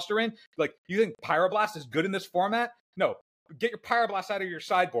bring Fluster in. Like, you think Pyroblast is good in this format? No, get your Pyroblast out of your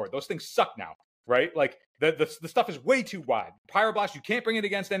sideboard. Those things suck now, right? Like the stuff is way too wide. Pyroblast, you can't bring it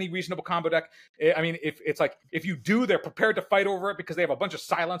against any reasonable combo deck. I mean, if you do, they're prepared to fight over it because they have a bunch of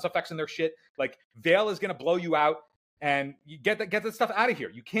silence effects in their shit. Like Veil is going to blow you out. And you get that stuff out of here.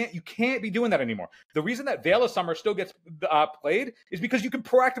 You can't be doing that anymore. The reason that Veil of Summer still gets played is because you can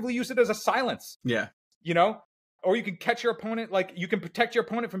proactively use it as a silence. Yeah. Or you can catch your opponent, like you can protect your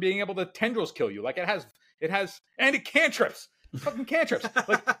opponent from being able to Tendrils kill you. Like it and it cantrips. Fucking cantrips.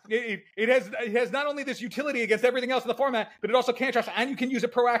 Like it has not only this utility against everything else in the format, but it also cantrips, and you can use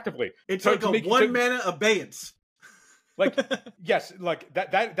it proactively. It's like a 1 mana abeyance. Like yes, like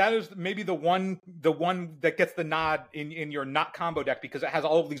that is maybe the one that gets the nod in your not combo deck, because it has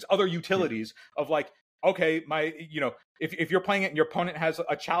all of these other utilities of like, okay, if you're playing it and your opponent has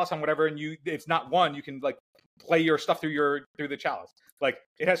a chalice on whatever, and it's not one, you can like play your stuff through the chalice. Like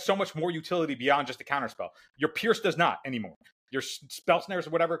it has so much more utility beyond just a counter spell. Your Pierce does not anymore. Your spell snares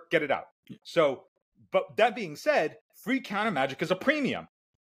or whatever, get it out. So, but that being said, free counter magic is a premium.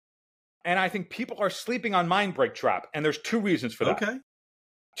 And I think people are sleeping on Mindbreak Trap, and there's 2 reasons for that. Okay.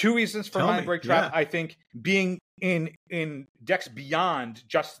 2 reasons for Mindbreak Trap, yeah. I think, being in decks beyond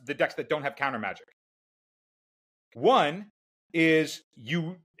just the decks that don't have counter magic. One is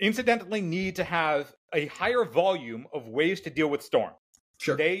you incidentally need to have a higher volume of ways to deal with Storm.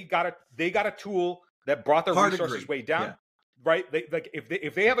 Sure. They got a tool that brought their resources way down. Yeah. Right?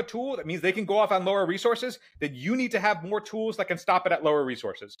 If they have a tool that means they can go off on lower resources, then you need to have more tools that can stop it at lower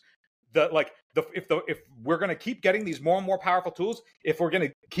resources. If we're going to keep getting these more and more powerful tools, if we're going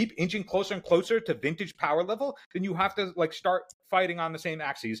to keep inching closer and closer to vintage power level, then you have to like start fighting on the same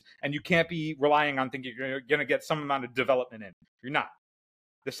axes, and you can't be relying on thinking you're going to get some amount of development in. You're not.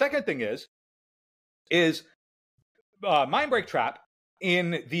 The second thing is Mindbreak Trap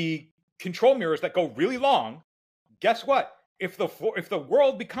in the control mirrors that go really long. Guess what? If the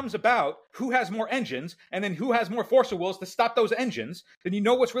world becomes about who has more engines and then who has more Force of Wills to stop those engines, then you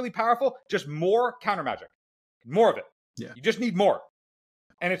know what's really powerful? Just more counter magic. More of it. Yeah. You just need more.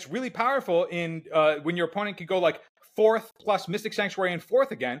 And it's really powerful in when your opponent can go like 4th plus Mystic Sanctuary and 4th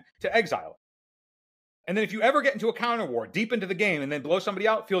again to exile. And then if you ever get into a counter war deep into the game and then blow somebody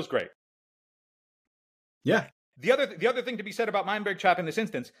out, feels great. Yeah. The other thing to be said about Mindbreak Trap in this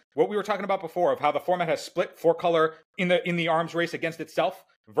instance, what we were talking about before of how the format has split 4-color in the arms race against itself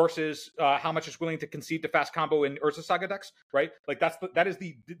versus how much it's willing to concede to fast combo in Urza Saga decks, right? Like that is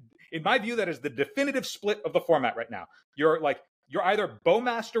in my view, that is the definitive split of the format right now. You're either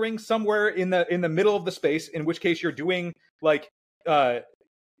bowmastering somewhere in the middle of the space, in which case you're doing like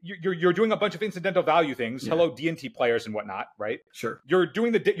you're doing a bunch of incidental value things. Yeah. Hello, D&T players and whatnot, right? Sure. You're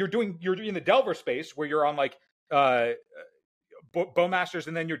doing the Delver space where you're on like Bowmasters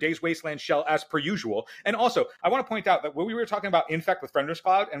and then your Days Wasteland shell as per usual. And also, I want to point out that when we were talking about Infect with Fenrir's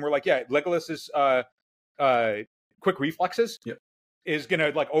Cloud, and we're like, yeah, Legolas's quick reflexes is going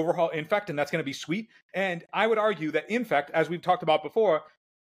to like overhaul Infect, and that's going to be sweet. And I would argue that Infect, as we've talked about before,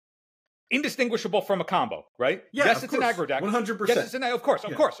 indistinguishable from a combo, right? Yeah, yes, it's course. an aggro deck. 100%. Yes, it's of course.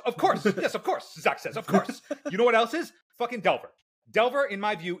 Yes, of course. Zach says, of course. You know what else is? Fucking Delver. Delver, in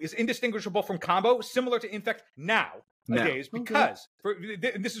my view, is indistinguishable from combo, similar to Infect nowadays, because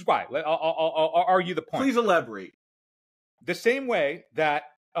this is why. I'll argue the point. Please elaborate. The same way that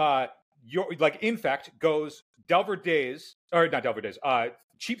your like Infect goes Delver Days, or not Delver Days,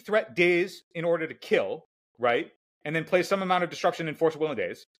 cheap threat Days in order to kill, right? And then plays some amount of disruption in Force of Will and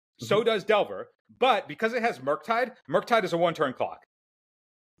Days. Mm-hmm. So does Delver, but because it has Murktide is a 1-turn clock.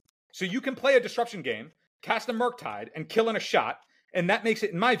 So you can play a disruption game, cast a Murktide, and kill in a shot. And that makes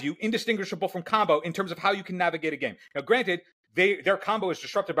it, in my view, indistinguishable from combo in terms of how you can navigate a game. Now, granted, their combo is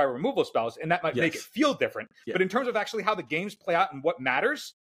disrupted by removal spells, and that might make it feel different. Yeah. But in terms of actually how the games play out and what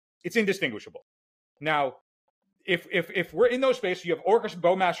matters, it's indistinguishable. Now, if we're in those spaces, you have Orcish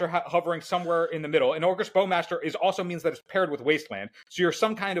Bowmaster hovering somewhere in the middle, and Orcish Bowmaster also means that it's paired with Wasteland. So you're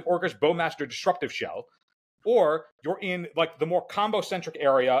some kind of Orcish Bowmaster disruptive shell, or you're in like the more combo-centric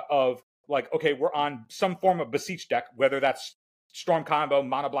area of like, okay, we're on some form of Beseech deck, whether that's Storm combo,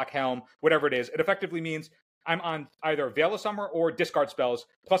 Mono Black Helm, whatever it is. It effectively means I'm on either Veil of Summer or discard spells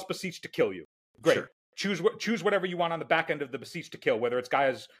plus Beseech to kill you. Great. Sure. Choose whatever you want on the back end of the Beseech to kill, whether it's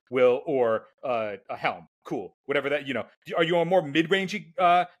Gaia's Will or a Helm. Cool. Whatever that, are you a more mid-rangey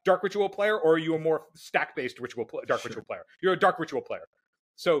Dark Ritual player, or are you a more stack-based Ritual player? You're a Dark Ritual player.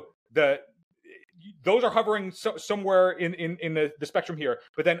 So those are hovering somewhere in the spectrum here.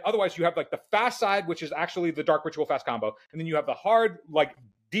 But then otherwise you have like the fast side, which is actually the Dark Ritual fast combo. And then you have the hard, like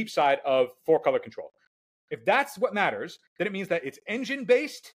deep side of 4-color control. If that's what matters, then it means that it's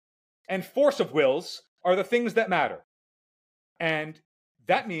engine-based and Force of Wills are the things that matter. And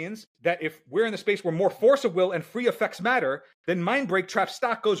that means that if we're in the space where more Force of Will and free effects matter, then Mindbreak Trap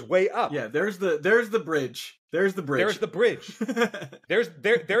stock goes way up. Yeah, there's the bridge. There's the bridge. There's the bridge.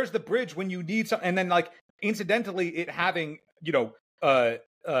 there's the bridge when you need something. And then like incidentally it having,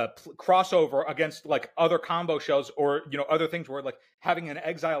 crossover against like other combo shells or, you know, other things where like having an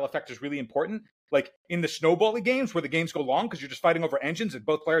exile effect is really important. Like in the snowbally games where the games go long because you're just fighting over engines and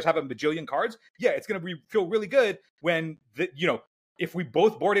both players have a bajillion cards. Yeah, it's going to feel really good when, you know, if we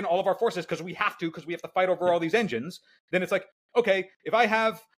both board in all of our forces because we have to fight over all these engines, then it's like, okay, if I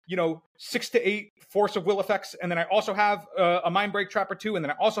have, you know, 6 to 8 Force of Will effects, and then I also have a Mind Break Trap or 2, and then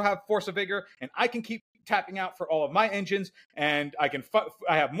I also have Force of Vigor, and I can keep tapping out for all of my engines, and I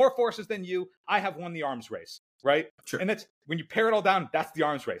have more forces than you, I have won the arms race, right? Sure. And that's, when you pare it all down, that's the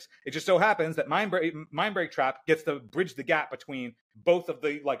arms race. It just so happens that Mind Break Trap gets to bridge the gap between both of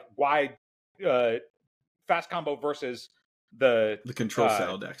the, like, wide fast combo versus the control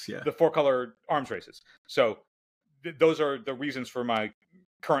style decks, yeah. The 4-color arms races. So those are the reasons for my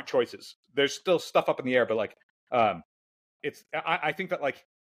current choices. There's still stuff up in the air, but like I think that like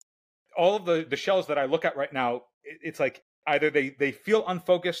all of the shells that I look at right now, it's like either they feel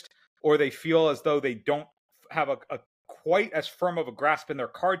unfocused or they feel as though they don't have a quite as firm of a grasp in their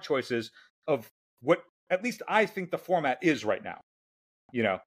card choices of what at least I think the format is right now, you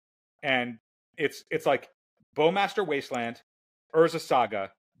know. And it's like Bowmaster Wasteland, Urza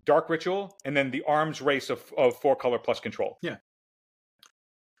Saga, Dark Ritual, and then the arms race of 4-color plus control. Yeah.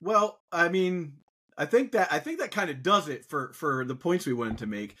 Well, I mean, I think that kind of does it for the points we wanted to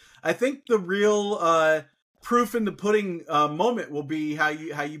make. I think the real proof in the pudding moment will be how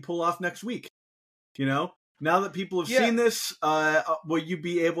you pull off next week. You know, now that people have seen this, will you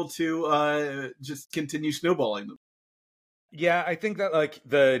be able to just continue snowballing them? Yeah, I think that like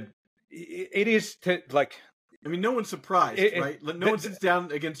it is to like. I mean, no one's surprised, right? No one sits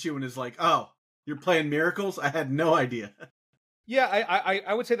down against you and is like, "Oh, you're playing Miracles? I had no idea." Yeah,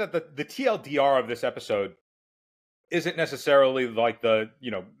 I would say that the TLDR of this episode isn't necessarily like the,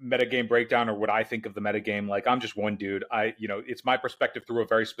 you know, metagame breakdown or what I think of the metagame. Like, I'm just one dude. It's my perspective through a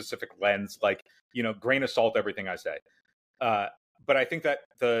very specific lens. Like, you know, grain of salt, everything I say. But I think that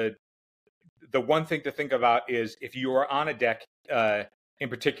the one thing to think about is if you are on a deck in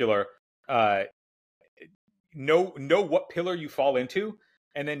particular, know what pillar you fall into,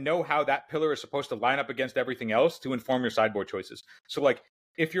 and then know how that pillar is supposed to line up against everything else to inform your sideboard choices. So like,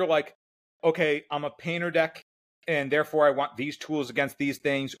 if you're like, okay, I'm a painter deck and therefore I want these tools against these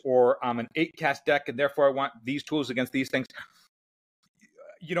things, or I'm an 8-cast deck and therefore I want these tools against these things.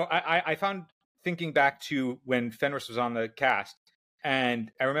 You know, I found thinking back to when Fenris was on the cast,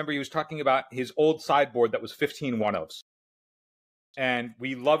 and I remember he was talking about his old sideboard that was 15 one-ofs. And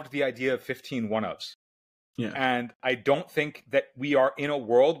we loved the idea of 15 one-ofs. Yeah. And I don't think that we are in a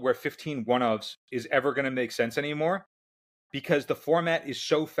world where 15 one-ofs is ever going to make sense anymore, because the format is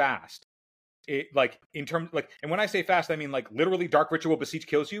so fast. It like in terms like, and when I say fast, I mean like literally Dark Ritual Beseech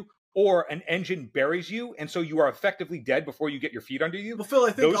kills you, or an engine buries you, and so you are effectively dead before you get your feet under you. Well, Phil,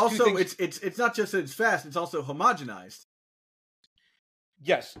 I think also things... it's not just that it's fast; it's also homogenized.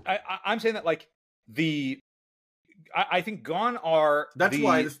 Yes, I'm saying that like I think gone are. That's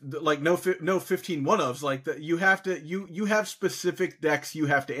why, like, no 15 one-ofs. Like, you have to you have specific decks you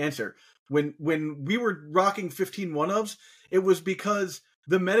have to answer. When we were rocking 15 one-ofs, it was because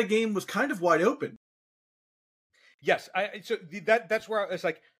the metagame was kind of wide open. Yes, that's where it's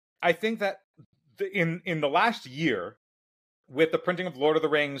like, I think that in the last year, with the printing of Lord of the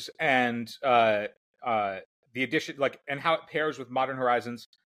Rings and the edition, like, and how it pairs with Modern Horizons,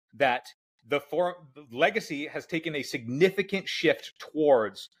 that the Legacy has taken a significant shift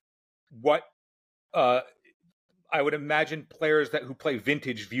towards what I would imagine players who play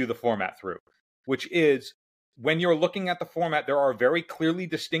Vintage view the format through, which is when you're looking at the format, there are very clearly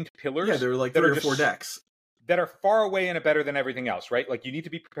distinct pillars. Yeah, there are like 3 or 4 decks that are far away and better than everything else, right? Like, you need to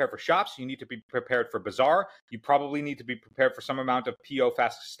be prepared for Shops, you need to be prepared for Bazaar, you probably need to be prepared for some amount of PO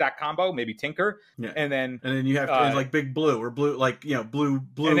fast stack combo, maybe Tinker, yeah. and then you have to, like Big Blue or blue, like, you know, blue,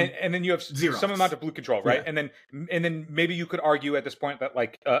 and then you have Xerox. Some amount of blue control, right? Yeah. And then maybe you could argue at this point that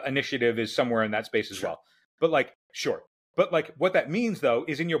like Initiative is somewhere in that space as well. But like, sure. But like, what that means though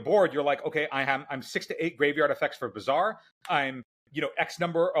is in your board, you're like, okay, I'm 6 to 8 graveyard effects for Bazaar. I'm, you know, X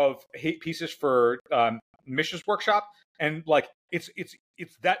number of hate pieces for Mishra's Workshop, and like it's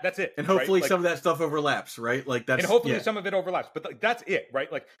that's it. And hopefully right? Like, some of that stuff overlaps, right? Like that's, and hopefully some of it overlaps, but like, that's it,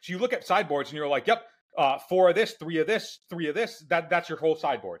 right? Like, so you look at sideboards and you're like, yep, 4 of this, 3 of this, 3 of this. That's your whole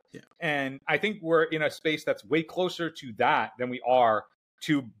sideboard. Yeah. And I think we're in a space that's way closer to that than we are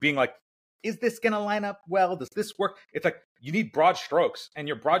to being like, is this going to line up well? Does this work? It's like, you need broad strokes, and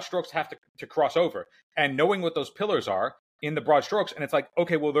your broad strokes have to cross over. And knowing what those pillars are in the broad strokes, and it's like,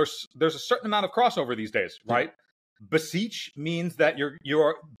 okay, well, there's a certain amount of crossover these days, right? Yeah. Beseech means that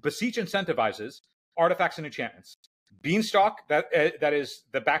your Beseech incentivizes artifacts and enchantments. Beanstalk, that is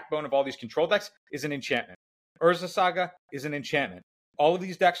the backbone of all these control decks, is an enchantment. Urza Saga is an enchantment. All of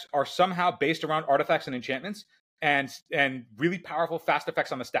these decks are somehow based around artifacts and enchantments and really powerful fast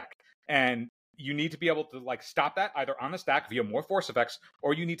effects on the stack. And you need to be able to like stop that either on the stack via more force effects,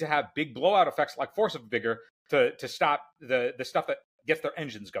 or you need to have big blowout effects like Force of Vigor to stop the stuff that gets their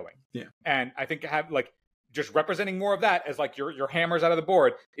engines going. Yeah. And I think have like just representing more of that as like your hammers out of the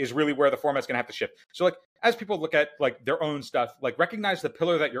board is really where the format's going to have to shift. So like as people look at like their own stuff, like recognize the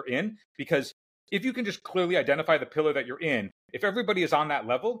pillar that you're in, because if you can just clearly identify the pillar that you're in, if everybody is on that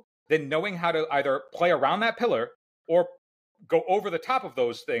level, then knowing how to either play around that pillar or go over the top of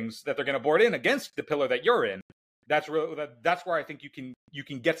those things that they're going to board in against the pillar that you're in, that's where I think you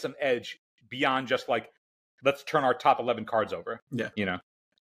can get some edge beyond just like, let's turn our top 11 cards over. Yeah. You know?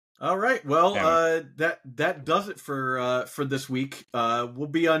 All right. Well, that does it for this week. We'll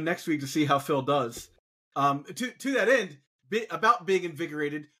be on next week to see how Phil does. To that end, about being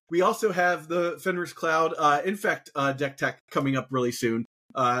invigorated, we also have the Fenris Cloud Infect deck tech coming up really soon.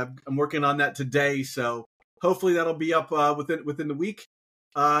 I'm working on that today, so hopefully that'll be up within the week.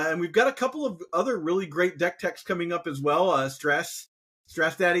 And we've got a couple of other really great deck techs coming up as well. Strass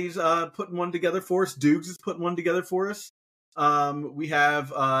Daddy's putting one together for us. Dukes is putting one together for us. We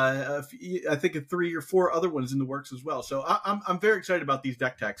have I think 3 or 4 other ones in the works as well. So I'm very excited about these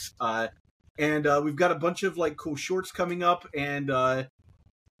deck techs. And we've got a bunch of like cool shorts coming up, and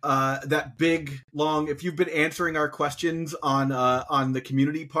that big long. If you've been answering our questions on the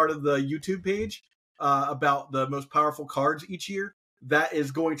community part of the YouTube page about the most powerful cards each year, that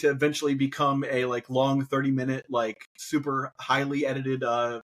is going to eventually become a like long 30-minute like super highly edited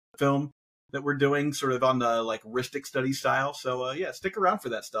film that we're doing, sort of on the like Ristic study style. So yeah, stick around for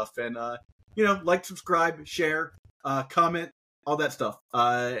that stuff, and like, subscribe, share, comment, all that stuff.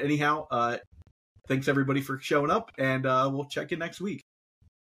 Anyhow, thanks everybody for showing up, and we'll check in next week.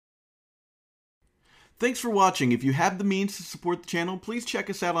 Thanks for watching. If you have the means to support the channel, please check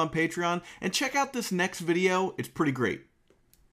us out on Patreon and check out this next video. It's pretty great.